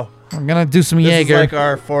here we go. I'm gonna do some Jaeger. This is like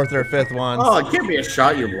our 4th or 5th one. Oh, it can't be a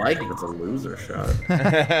shot you like if it's a loser shot.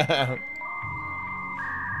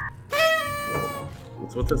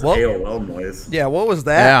 What's with this AOL noise? Yeah, what was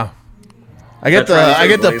that? Yeah, I get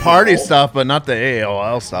the party stuff, but not the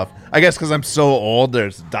AOL stuff. I guess because I'm so old,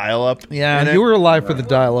 there's dial-up. Yeah, you were alive for the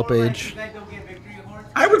dial-up age.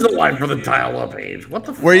 I was alive for the dial-up age. What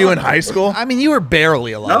the fuck? Were you in high school? I mean, you were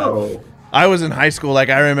barely alive. No. I was in high school. Like,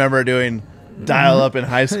 I remember doing dial-up in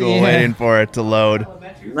high school, waiting for it to load.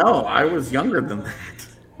 No, I was younger than that.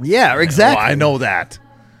 Yeah, exactly. Oh, I know that.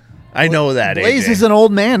 I know that, Blaze AJ. is an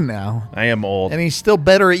old man now. I am old. And he's still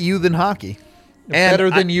better at you than hockey. Better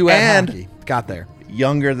than you at hockey. Got there.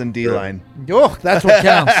 Younger than D-Line. Oh, that's what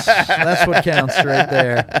counts. That's what counts right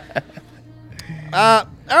there. All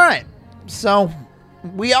right. So,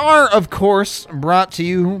 we are, of course, brought to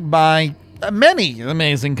you by many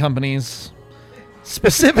amazing companies.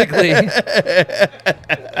 Specifically,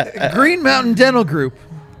 Green Mountain Dental Group.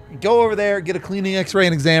 Go over there, get a cleaning, x-ray,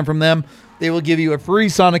 and exam from them. They will give you a free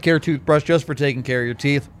Sonicare toothbrush just for taking care of your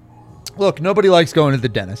teeth. Look, nobody likes going to the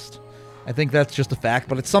dentist. I think that's just a fact,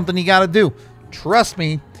 but it's something you got to do. Trust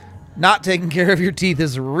me, not taking care of your teeth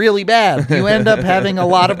is really bad. You end up having a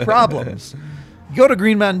lot of problems. Go to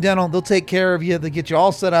Green Mountain Dental. They'll take care of you. They get you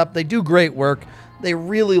all set up. They do great work. They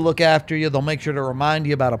really look after you. They'll make sure to remind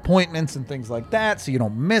you about appointments and things like that so you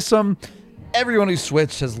don't miss them. Everyone who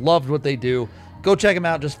switched has loved what they do. Go check them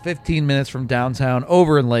out just 15 minutes from downtown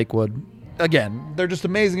over in Lakewood. Again, they're just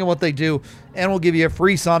amazing at what they do, and we'll give you a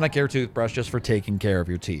free Sonicare toothbrush just for taking care of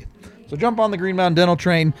your teeth. So jump on the Green Mountain Dental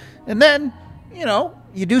train, and then,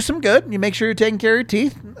 you do some good. You make sure you're taking care of your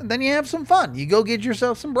teeth, and then you have some fun. You go get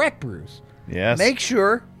yourself some Breck Brews. Yes. Make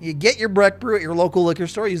sure you get your Breck Brew at your local liquor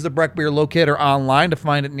store. Use the Breck Beer Locator online to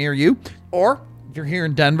find it near you. Or, if you're here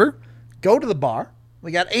in Denver, go to the bar.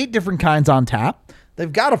 We got 8 different kinds on tap.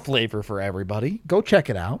 They've got a flavor for everybody. Go check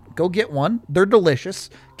it out. Go get one. They're delicious.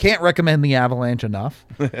 Can't recommend the Avalanche enough.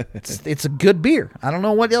 It's a good beer. I don't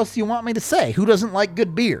know what else you want me to say. Who doesn't like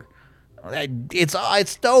good beer?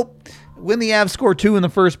 It's dope. When the Avs score 2 in the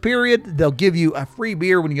first period, they'll give you a free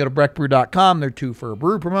beer when you go to breckbrew.com. They're 2 for a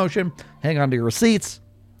brew promotion. Hang on to your receipts.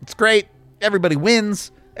 It's great. Everybody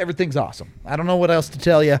wins. Everything's awesome. I don't know what else to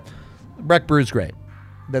tell you. Breck Brew is great.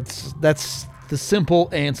 That's the simple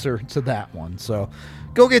answer to that one. So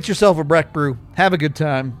go get yourself a Breck Brew. Have a good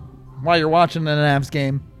time while you're watching an Avs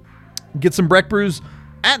game. Get some Breck Brews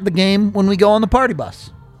at the game when we go on the party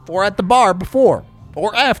bus, or at the bar before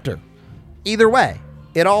or after. Either way,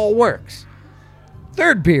 it all works.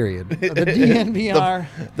 Third period of the DNVR.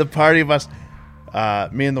 The party bus.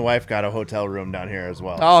 Me and the wife got a hotel room down here as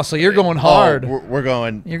well. Oh, so you're going hard. We're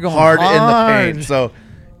going. You're going hard in the hard. paint. So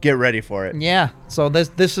get ready for it. Yeah. So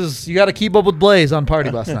this is, you got to keep up with Blaze on party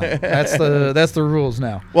bus night. That's the rules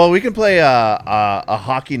now. Well, we can play a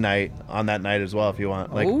hockey night on that night as well if you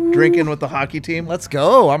want. Like Ooh. drinking with the hockey team. Let's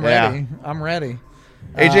go. I'm Yeah. ready. I'm ready.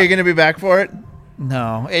 AJ gonna be back for it?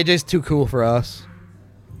 No, AJ's too cool for us.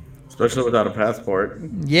 Especially without a passport.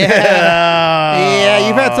 Yeah. Yeah,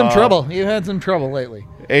 you've had some trouble. You've had some trouble lately.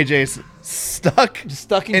 AJ's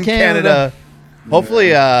stuck in Canada.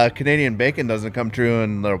 Hopefully Canadian bacon doesn't come true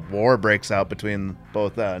and the war breaks out between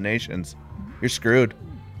both nations. You're screwed.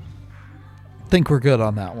 Think we're good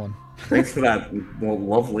on that one. Thanks for that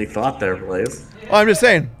lovely thought there, Blaze. Well, I'm just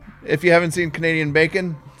saying, if you haven't seen Canadian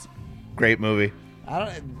Bacon, it's a great movie.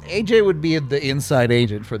 AJ would be the inside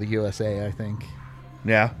agent for the USA, I think.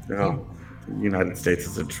 Yeah. Oh, the United States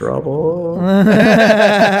is in trouble. I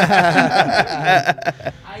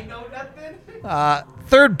know nothing.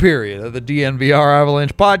 Third period of the DNVR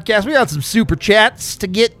Avalanche podcast. We got some super chats to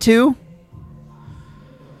get to.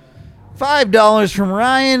 $5 from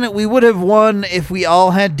Ryan. We would have won if we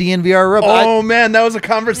all had DNVR Rub. Oh, man, that was a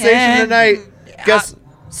conversation tonight.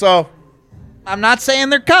 I'm not saying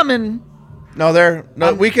they're coming.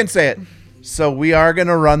 We can say it. So we are going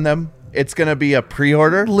to run them. It's going to be a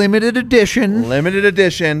pre-order. Limited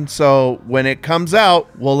edition. So when it comes out,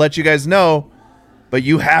 we'll let you guys know. But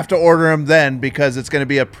you have to order them then because it's going to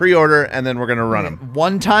be a pre-order and then we're going to run them.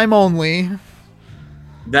 One time only.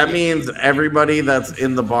 That means everybody that's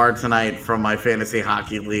in the bar tonight from my fantasy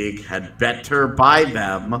hockey league had better buy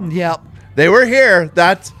them. Yep. They were here.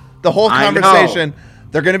 That's the whole I conversation. know.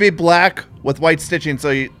 They're going to be black with white stitching. So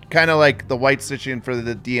you kind of like the white stitching for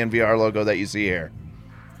the DNVR logo that you see here.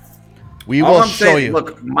 We will show you.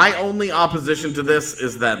 Look, my only opposition to this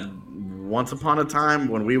is that once upon a time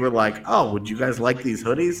when we were like, oh, would you guys like these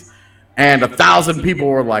hoodies? And 1,000 people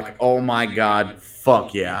were like, oh my God,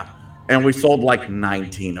 fuck yeah. And we sold like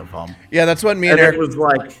 19 of them. Yeah, that's what me and and Eric it was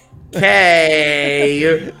like,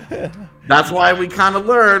 okay. That's why we kind of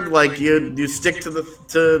learned, like, you stick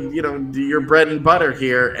to your bread and butter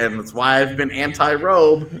here, and that's why I've been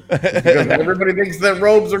anti-robe. Because everybody thinks that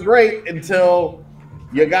robes are great until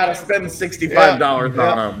you gotta spend $65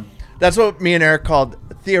 on them. That's what me and Eric called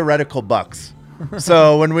theoretical bucks.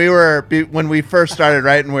 So when we first started,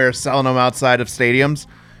 right, and we were selling them outside of stadiums,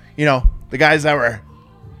 the guys that were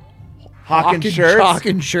hawking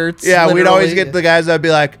shirts. Yeah, literally. We'd always get the guys that'd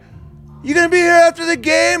be like, you gonna be here after the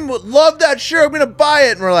game? Love that shirt. I'm gonna buy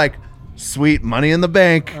it. And we're like, sweet, money in the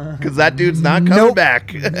bank, because that dude's not coming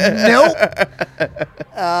back. Nope.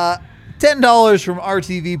 $10 from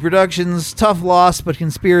RTV Productions. Tough loss, but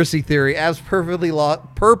conspiracy theory. Avs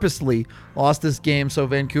purposely lost this game so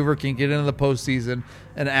Vancouver can get into the postseason,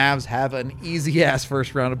 and Avs have an easy-ass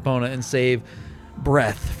first-round opponent and save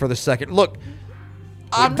breath for the second. Look,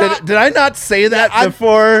 did I not say that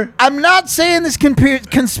before? I'm not saying this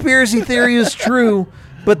conspiracy theory is true,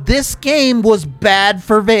 but this game was bad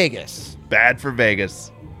for Vegas. Bad for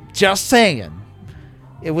Vegas. Just saying.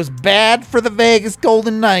 It was bad for the Vegas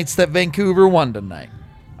Golden Knights that Vancouver won tonight.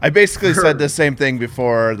 I basically said the same thing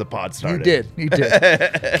before the pod started. You did.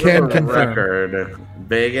 Can For the confirm. record,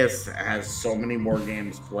 Vegas has so many more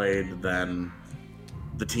games played than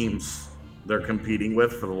the teams they're competing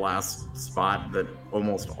with for the last spot that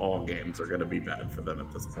almost all games are going to be bad for them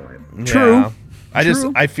at this point. True.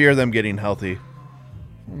 Yeah. I fear them getting healthy.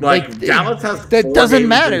 Like Dallas has that 4 doesn't games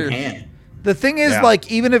matter. in hand. The thing is,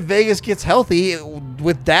 even if Vegas gets healthy,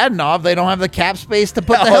 with Dadonov, they don't have the cap space to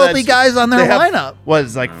put the healthy guys on their lineup. What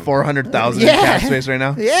is like 400,000 in cap space right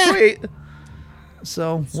now? Yeah. Sweet.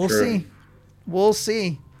 So we'll true. see. We'll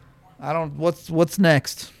see. What's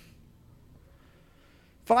next?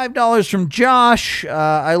 $5 from Josh.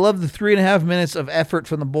 I love the 3.5 minutes of effort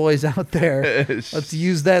from the boys out there. Let's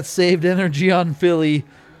use that saved energy on Philly.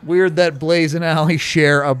 Weird that Blaze and Allie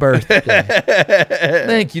share a birthday.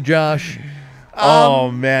 Thank you, Josh. Oh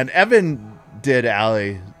man, Evan did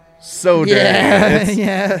Allie so dirty.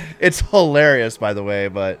 Yeah. It's hilarious, by the way,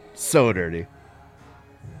 but so dirty.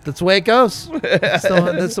 That's the way it goes.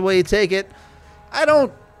 That's the way you take it. I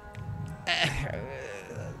don't.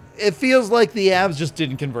 It feels like the Avs just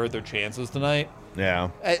didn't convert their chances tonight. Yeah.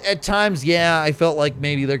 At times, I felt like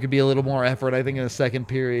maybe there could be a little more effort. I think in the second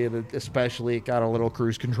period, especially, it got a little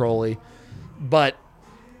cruise control-y. But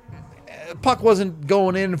puck wasn't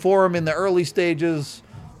going in for them in the early stages.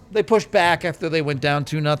 They pushed back after they went down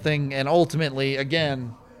 2-0, and ultimately,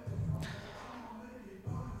 again,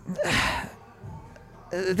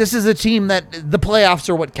 this is a team that the playoffs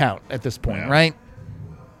are what count at this point, right?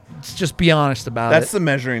 Let's just be honest about it. That's the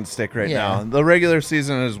measuring stick right now. The regular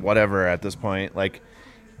season is whatever at this point. Like,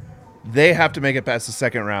 they have to make it past the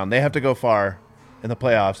second round. They have to go far in the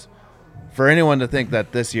playoffs for anyone to think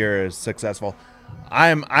that this year is successful.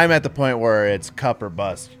 I'm at the point where it's cup or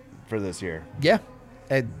bust for this year. Yeah.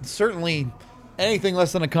 And certainly anything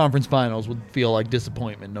less than a conference finals would feel like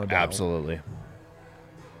disappointment, no doubt. Absolutely.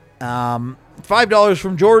 $5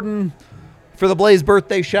 from Jordan for the Blaze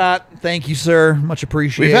birthday shot. Thank you, sir. Much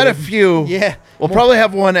appreciated. We've had a few. Yeah. We'll probably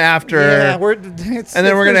have one after. Yeah, and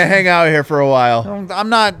then we're going to hang out here for a while. I'm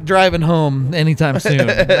not driving home anytime soon.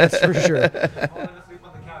 That's for sure.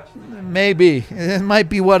 Maybe. It might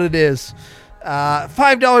be what it is.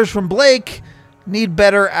 $5 from Blake. Need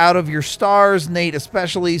better out of your stars. Nate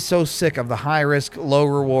especially. So sick of the high risk, low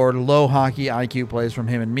reward, low hockey IQ plays from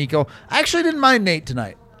him and Mikko. I actually didn't mind Nate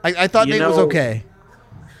tonight. I thought Nate was okay.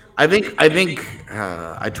 I think I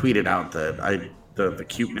tweeted out that the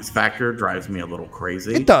cuteness factor drives me a little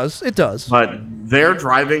crazy. It does. But they're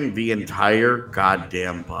driving the entire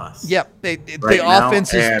goddamn bus. Yep. The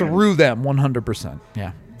offense is through them 100%.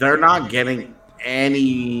 Yeah. They're not getting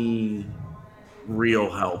any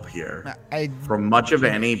real help here from much of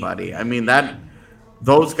anybody. I mean,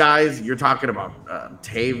 those guys you're talking about,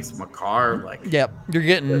 Taves, Makar, like. Yep. You're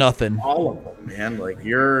getting nothing. All of them, man. Like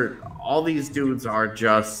all these dudes are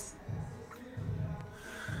just.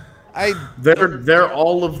 They're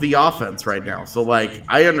all of the offense right now. So like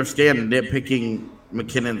I understand nitpicking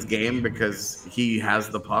McKinnon's game because he has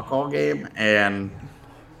the puck all game and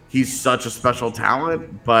he's such a special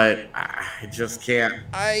talent, but I just can't.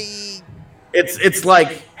 It's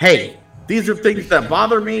like, hey, these are things that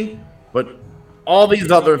bother me, but all these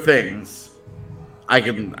other things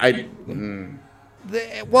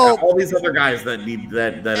all these other guys that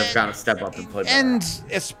have got to step up and play better. And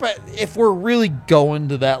if we're really going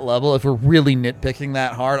to that level, if we're really nitpicking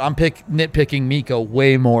that hard, I'm nitpicking Mikko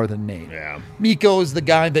way more than Nate. Yeah. Mikko is the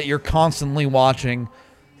guy that you're constantly watching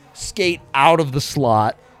skate out of the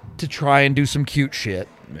slot to try and do some cute shit.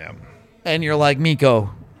 Yeah. And you're like,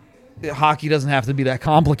 Mikko, hockey doesn't have to be that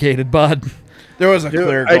complicated, bud. There was a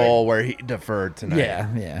clear goal where he deferred tonight.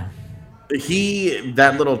 Yeah.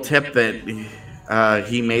 That little tip that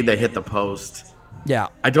he made that hit the post. Yeah.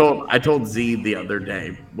 I told Z the other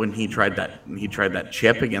day when he tried that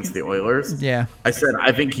chip against the Oilers. Yeah. I said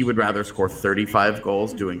I think he would rather score 35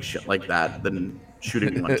 goals doing shit like that than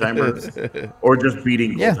shooting one-timers or just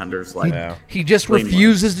beating goaltenders he just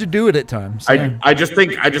refuses to do it at times. Yeah. I just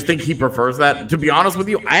think he prefers that. To be honest with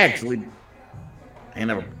you, I didn't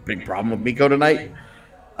have a big problem with Mikko tonight.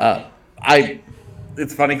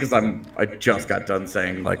 It's funny because I just got done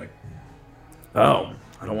saying like, oh,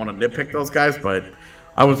 I don't want to nitpick those guys, but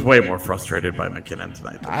I was way more frustrated by McKinnon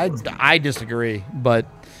tonight. I disagree, but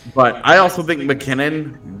I also think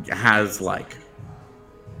McKinnon has like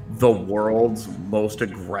the world's most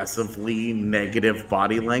aggressively negative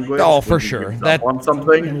body language. Oh, for sure. That's on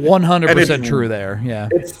something 100% true there. Yeah.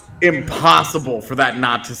 It's impossible for that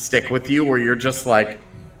not to stick with you where you're just like,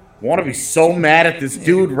 I want to be so mad at this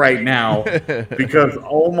dude right now because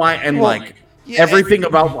everything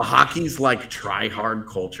about hockey's like try hard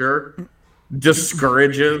culture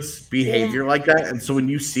discourages behavior like that. And so when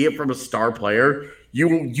you see it from a star player,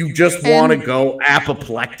 you just want to go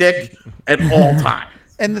apoplectic at all times.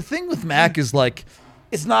 And the thing with Mac is like,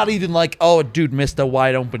 it's not even like, oh, a dude missed a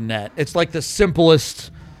wide open net. It's like the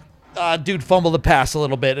simplest dude fumbled the pass a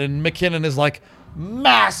little bit, and McKinnon is like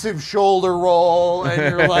massive shoulder roll, and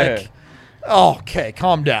you're like, oh, okay,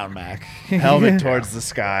 calm down, Mac. Helmet towards the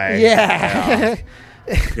sky. Yeah.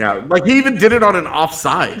 Yeah, like he even did it on an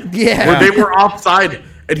offside. Yeah. Where they were offside,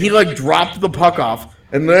 and he like dropped the puck off,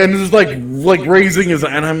 and then just like raising his,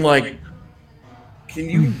 and I'm like, can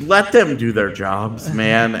you let them do their jobs,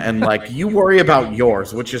 man? And like you worry about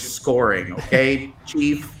yours, which is scoring, okay,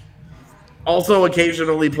 Chief? Also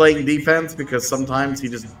occasionally playing defense because sometimes he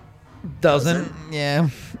just doesn't. Yeah.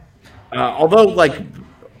 Although, like,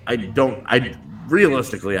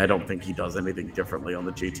 realistically, I don't think he does anything differently on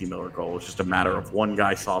the JT Miller goal. It's just a matter of one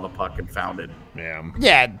guy saw the puck and found it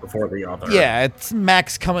Yeah. before the other. Yeah, it's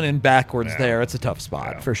Max coming in backwards there. It's a tough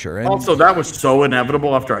spot for sure. And Also, that was so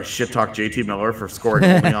inevitable after I shit-talked JT Miller for scoring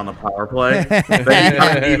only on the power play. Then he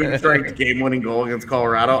got an even strength game-winning goal against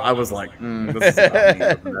Colorado. I was like, this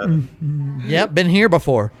is not me. Yep, been here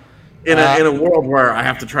before. In a world where I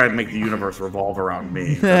have to try and make the universe revolve around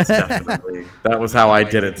me, that was how I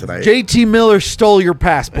did it tonight. JT Miller stole your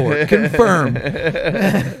passport. Confirm.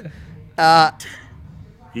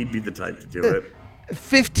 He'd be the type to do it.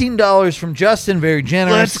 $15 from Justin, very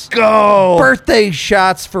generous. Let's go. Birthday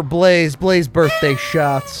shots for Blaze. Blaze birthday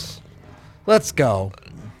shots. Let's go.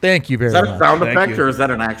 Thank you very Is that much. a sound Thank effect you. or is that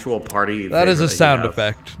an actual party? That is a favor sound you have?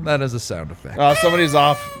 effect. That is a sound effect. Oh, somebody's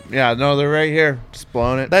off. Yeah, no, they're right here. Just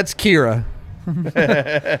blowing it. That's Kira.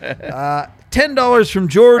 $10 from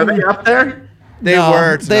Jordan. Are they up there? They No,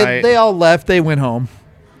 were tonight. They all left. They went home.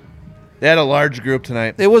 They had a large group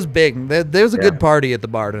tonight. It was big. There was a good party at the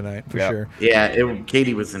bar tonight, for Yeah. sure. Yeah,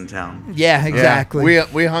 Katie was in town. Yeah, exactly. Yeah,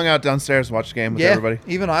 we hung out downstairs, watched the game with everybody.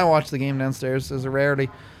 Even I watched the game downstairs as a rarity.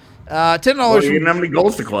 $10 Well, you from didn't have any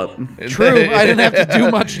goals to club. True. I didn't have to do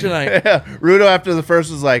much tonight. Yeah. Rudo after the first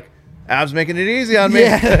was like, Avs making it easy on me.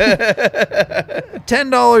 Yeah.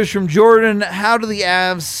 $10 from Jordan. How do the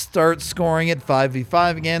Avs start scoring at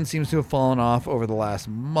 5v5 again? Seems to have fallen off over the last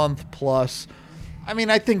month plus. I mean,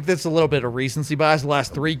 I think that's a little bit of recency bias. The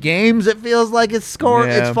last 3 games, it feels like it's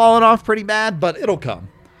fallen off pretty bad, but it'll come.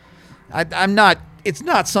 It's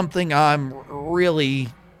not something I'm really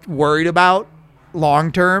worried about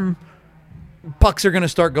long term. Pucks are going to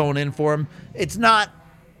start going in for him. It's not,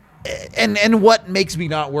 and what makes me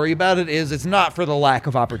not worry about it is it's not for the lack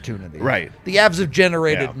of opportunity. Right. The Avs have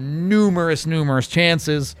generated numerous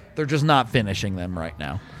chances. They're just not finishing them right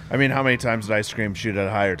now. I mean, how many times did Ice Cream shoot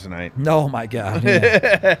at higher tonight? Oh my God.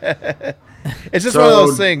 Yeah. It's just one of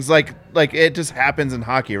those things, like it just happens in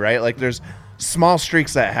hockey, right? Like there's small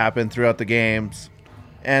streaks that happen throughout the games,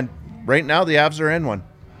 and right now the Avs are in one.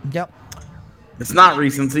 Yep. It's not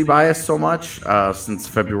recency bias so much. Since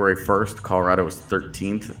February 1st, Colorado was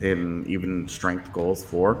 13th in even strength goals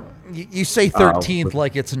for. You say 13th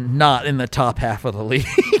like it's not in the top half of the league.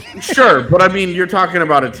 Sure, but I mean, you're talking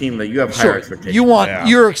about a team that you have higher expectations.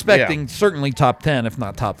 You're expecting certainly top 10, if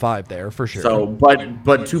not top 5 there for sure. So, but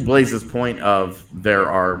to Blaze's point of there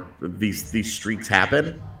are these streaks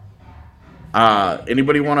happen.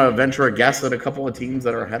 Anybody want to venture a guess at a couple of teams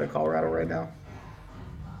that are ahead of Colorado right now?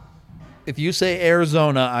 If you say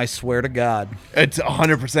Arizona, I swear to God. It's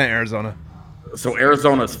 100% Arizona. So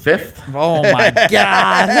Arizona's 5th. Oh my God.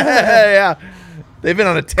 Yeah, they've been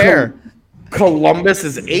on a tear. Columbus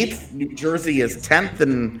is 8th. New Jersey is 10th,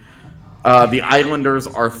 and the Islanders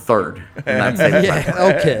are 3rd. In that same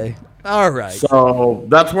Yeah, okay. All right. So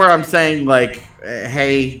that's where I'm saying, like,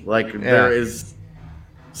 hey, like there is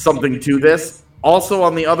something to this. Also,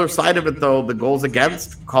 on the other side of it, though, the goals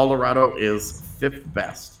against, Colorado is 5th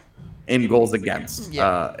best in goals against in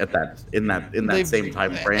that same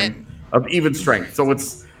time frame of even strength. So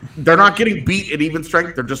they're not getting beat at even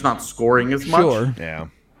strength; they're just not scoring as much. Sure. Yeah,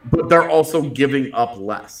 but they're also giving up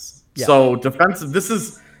less. Yeah. So defensive. This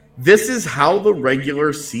is how the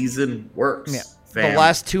regular season works. Yeah. Fam. The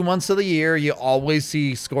last 2 months of the year, you always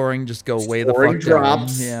see scoring just go way the Scoring fuck down.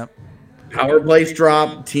 drops. Yeah. Power plays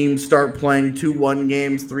drop. Teams start playing 2-1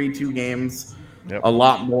 games, 3-2 games. Yep. A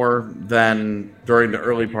lot more than during the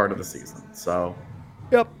early part of the season. So,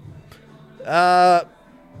 Yep.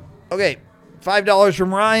 Okay. $5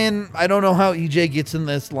 from Ryan. I don't know how EJ gets in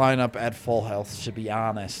this lineup at full health, to be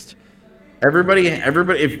honest. everybody.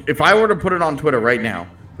 If I were to put it on Twitter right now,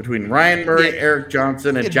 between Ryan Murray, Eric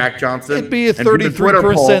Johnson, and Jack Johnson, It'd be a and did a Twitter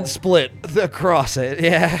 33% poll, split across it.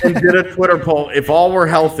 Yeah. and did a Twitter poll. If all were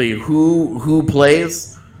healthy, who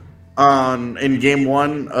plays in Game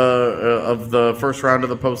 1 of the first round of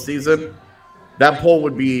the postseason? That poll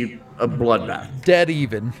would be a bloodbath. Dead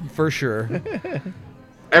even, for sure.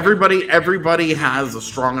 Everybody has a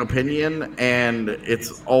strong opinion, and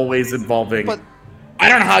it's always involving. But- I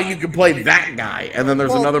don't know how you can play that guy, and then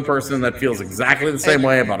there's another person that feels exactly the same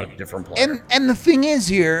way about a different player. And the thing is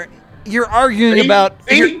here, you're arguing about...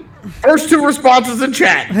 First 2 responses in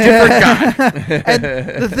chat, different guy. And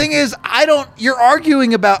the thing is, you're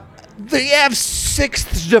arguing about they have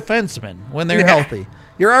 6th defenseman when they're healthy.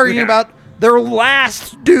 You're arguing about their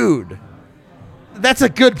last dude. That's a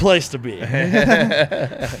good place to be.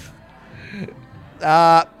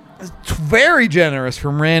 Very generous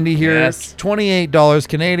from Randy here. Yes. $28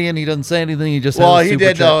 Canadian. He doesn't say anything. He just Well, has a he super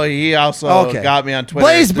did chat. though. He also got me on Twitter.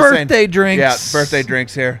 Blaze just saying- birthday drinks. Yeah, birthday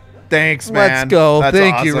drinks here. Thanks, man. Let's go. That's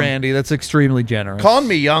Thank you, awesome. Randy. That's extremely generous. Calling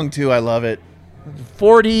me young, too. I love it.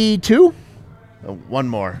 42? One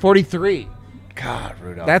more. 43. God,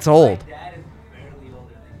 Rudolph. That's old.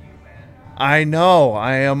 I know.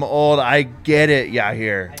 I am old. I get it,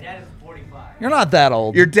 Yahir. You're not that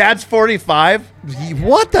old. Your dad's 45?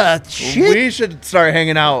 What the shit? We should start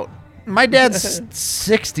hanging out. My dad's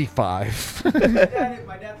 65. My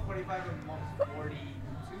dad's 45 and mom's 42,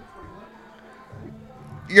 41.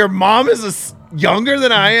 Your mom is younger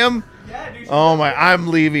than I am? Yeah, dude. Oh, my. I'm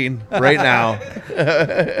leaving right now.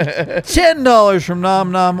 $10 from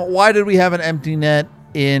Nom Nom. Why did we have an empty net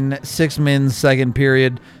in 6 min's second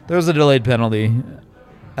period? There was a delayed penalty.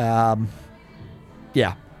 Yeah.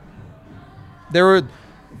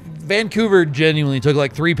 Vancouver genuinely took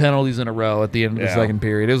like 3 penalties in a row at the end of the second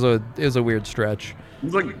period. It was a weird stretch. It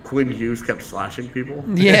was like Quinn Hughes kept slashing people.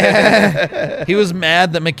 Yeah. He was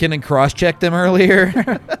mad that McKinnon cross-checked him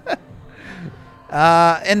earlier.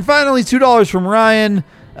 And finally, $2 from Ryan.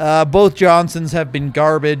 Both Johnsons have been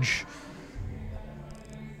garbage.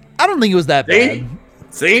 I don't think it was that bad.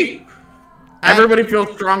 See? Everybody feels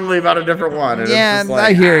strongly about a different one. And Yeah, it's just like,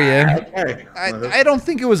 I hear you. Okay. I don't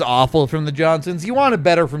think it was awful from the Johnsons. You wanted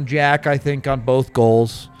better from Jack, I think, on both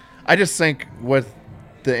goals. I just think with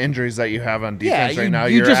the injuries that you have on defense Yeah, right now,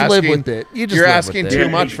 you you're just live asking, with it. You just you're live asking with it. too Yeah,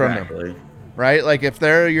 much from exactly. them, right? Like if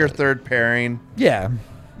they're your third pairing, Yeah.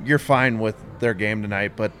 you're fine with their game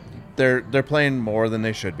tonight, but they're playing more than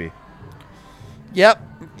they should be. Yep.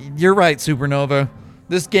 You're right, Supernova.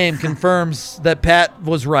 This game confirms that Pat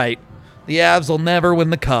was right. The Avs will never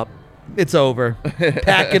win the cup. It's over.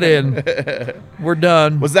 Pack it in. We're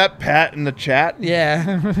done. Was that Pat in the chat?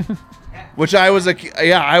 Yeah. Which I was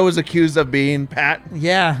accused of being Pat.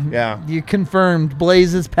 Yeah. Yeah. You confirmed.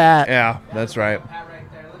 Blaze is Pat. Yeah, that's right. Pat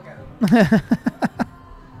right there. Look at him.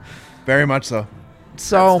 Very much so.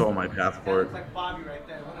 So Stole my passport. It's like Bobby right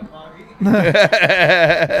there. Look at Bobby.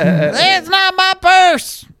 it's not my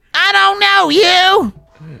purse. I don't know you.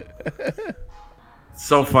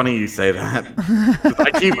 So funny you say that.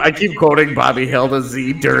 I keep quoting Bobby Hill to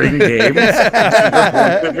Z during games. And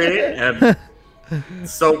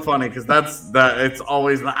it's so funny because it's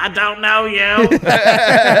always I don't know you.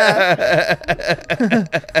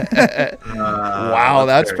 Wow,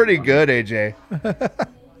 that's pretty good, AJ.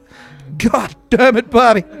 God damn it,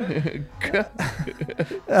 Bobby.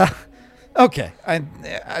 Okay.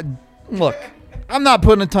 I look. I'm not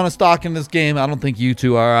putting a ton of stock in this game. I don't think you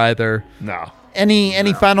two are either. No.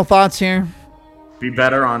 Any final thoughts here? Be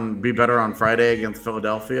better on Friday against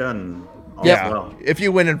Philadelphia and all Yeah. as well. If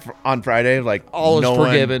you win on Friday, like All is no one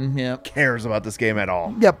forgiven. Yeah. cares about this game at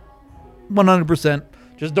all. Yep. 100%.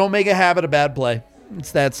 Just don't make a habit of bad play.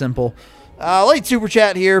 It's that simple. Late super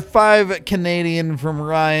chat here. 5 Canadian from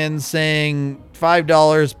Ryan saying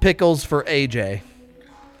 $5 pickles for AJ.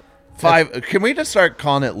 5. Can we just start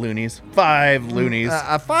calling it loonies? 5 loonies.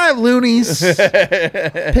 5 loonies.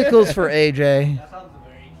 Pickles for AJ.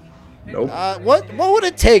 Nope. What would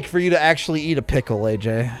it take for you to actually eat a pickle,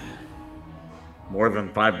 AJ? More than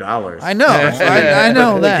 $5. I know. I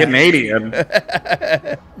know that. Canadian.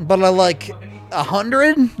 But like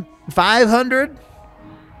 100? 500?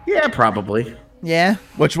 Yeah, probably. Yeah.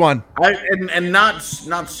 Which one? And not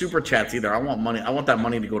super chats either. I want money. I want that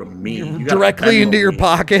money to go to me. You gotta Directly Venmo into your me.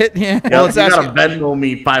 pocket. Yeah. Yeah, Well, let's you ask gotta you- Venmo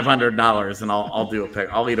me $500 and I'll do a pick.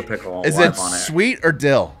 I'll eat a pickle. Is live it on sweet or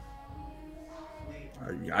dill?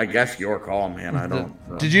 I guess your call, man. I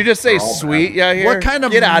don't. Did you just say they're all sweet? bad. Yeah, here. What kind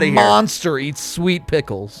of Get out of here, monster eats sweet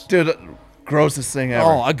pickles? dude? Grossest thing ever.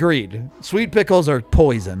 Oh, agreed. Sweet pickles are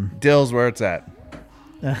poison. Dill's where it's at.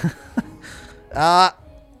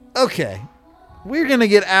 Okay. We're going to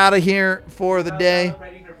get out of here for the day.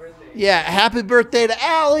 Celebrating her birthday. Yeah, happy birthday to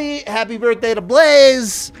Allie. Happy birthday to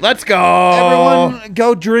Blaze. Let's go. Everyone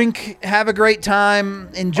go drink. Have a great time.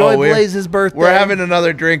 Enjoy Blaze's birthday. We're having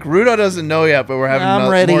another drink. Rudo doesn't know yet, but we're having I'm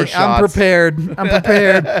ready. more I'm shots. prepared. I'm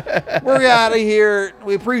prepared. We're out of here.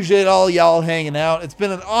 We appreciate all y'all hanging out. It's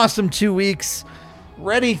been an awesome 2 weeks.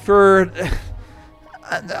 Ready for...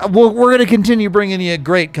 we're going to continue bringing you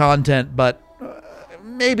great content, but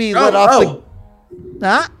maybe let off the...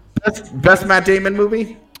 Huh? Best Matt Damon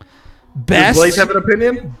movie? Best? Does Blaze have an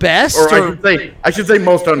opinion? Best? Or I should say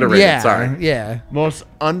most underrated. yeah, Sorry. yeah. Most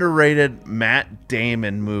underrated Matt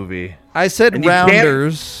Damon movie. I said And you can't-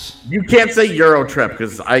 Rounders. You can't say Euro Trip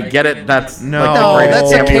because I get it. That's No. like the No, greatest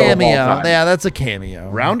that's a of all cameo. time. Yeah, that's a cameo.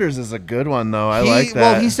 Rounders is a good one, though. I like that.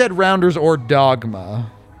 Well, he said Rounders or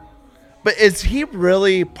Dogma. But is he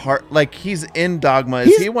really part? Like he's in Dogma?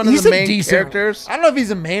 Is he one of he's the a main decent- characters? I don't know if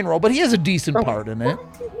he's a main role, but he has a decent part in it.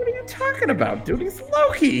 What are you you talking about, dude? He's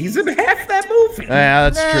Loki. He's in half that movie. Yeah,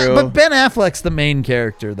 that's true. But Ben Affleck's the main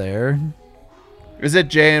character there. Is it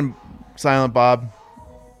Jay and Silent Bob?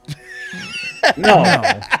 No.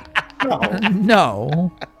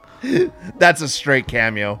 No. That's a straight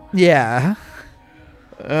cameo. Yeah.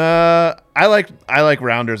 I like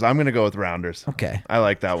Rounders. I'm gonna go with Rounders. Okay. I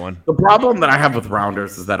like that one. The problem that I have with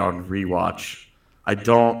Rounders is that on rewatch, I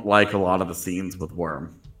don't like a lot of the scenes with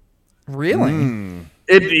Worm. Really?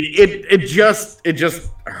 It just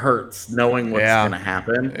hurts knowing what's Yeah. gonna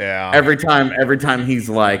happen. Yeah. Every time he's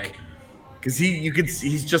like, because you could see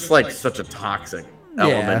he's just like such a toxic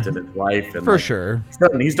element in his life, and For like, sure.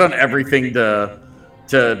 he's done everything to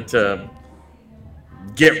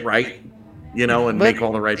get right, you know, and But make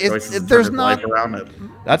all the right choices. and there's turn his not- life around it.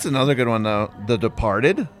 That's another good one though. The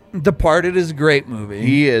Departed. Departed is a great movie.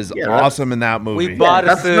 He is Yeah, that's- awesome in that movie. We bought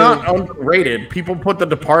That's a not underrated. People put The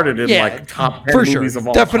Departed in like top 10 for sure. movies of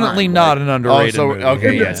all Definitely time. not Like, an underrated so- movie.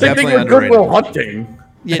 okay, yeah. same thing definitely with underrated. Goodwill Hunting.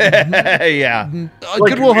 Yeah. yeah.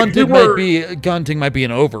 Like, Goodwill if Hunting we were- might be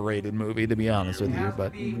an overrated movie, to be honest with you.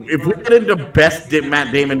 But If we get into best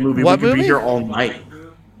Matt Damon movie, What we could movie? be here all night.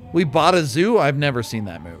 We Bought a Zoo. I've never seen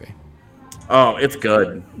that movie. Oh, it's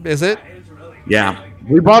good. Is it? Yeah,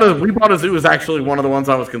 we bought a zoo is actually one of the ones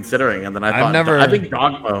I was considering, and then I thought never- I think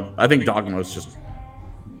Dogma is just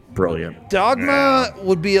brilliant. Dogma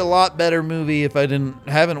would be a lot better movie if I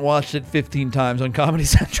haven't watched it 15 times on Comedy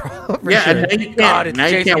Central. for Yeah, sure. and now you God, can't, it's now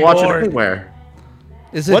you Jason can't watch Bourne. it anywhere.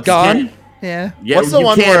 Is it What's gone? Ken? Yeah. Yeah, What's the you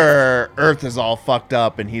one can't- where Earth is all fucked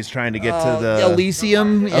up and he's trying to get to the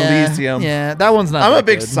Elysium. Yeah. Elysium. Yeah, that one's not. I'm a that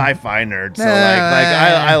big good. sci-fi nerd, so Nah.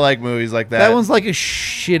 I like movies like that. That one's like a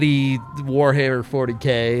shitty Warhammer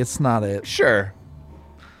 40K. It's not it. sure.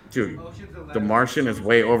 Dude, The Martian is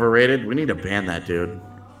way overrated. We need to ban that dude.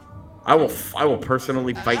 I will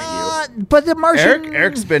personally fight you. But the Martian.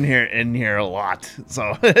 Eric's been in here a lot,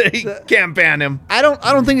 so he can't ban him. I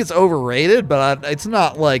don't think it's overrated, but it's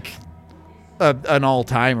not like an all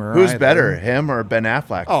timer. Who's better, him or Ben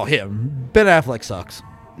Affleck? Oh, him. Ben Affleck sucks.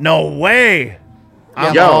 No way.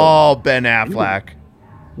 I'm Yo. all Ben Affleck.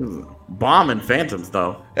 Bomb and Phantoms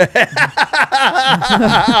though.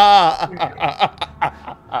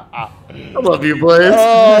 I love you, Blaze.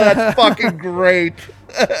 Oh, that's fucking great.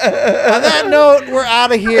 On that note, we're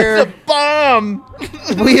out of here. Bomb.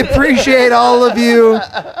 We appreciate all of you.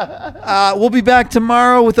 We'll be back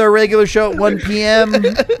tomorrow with our regular show at 1 p.m.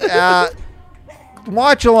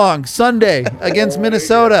 Watch along Sunday against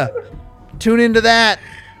Minnesota. Tune into that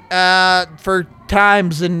for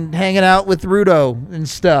times and hanging out with Rudo and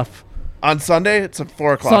stuff. On Sunday, it's at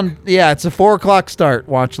 4 o'clock. It's a 4 o'clock start.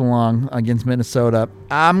 Watch along against Minnesota.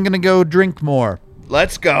 I'm going to go drink more.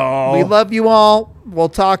 Let's go. We love you all. We'll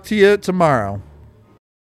talk to you tomorrow.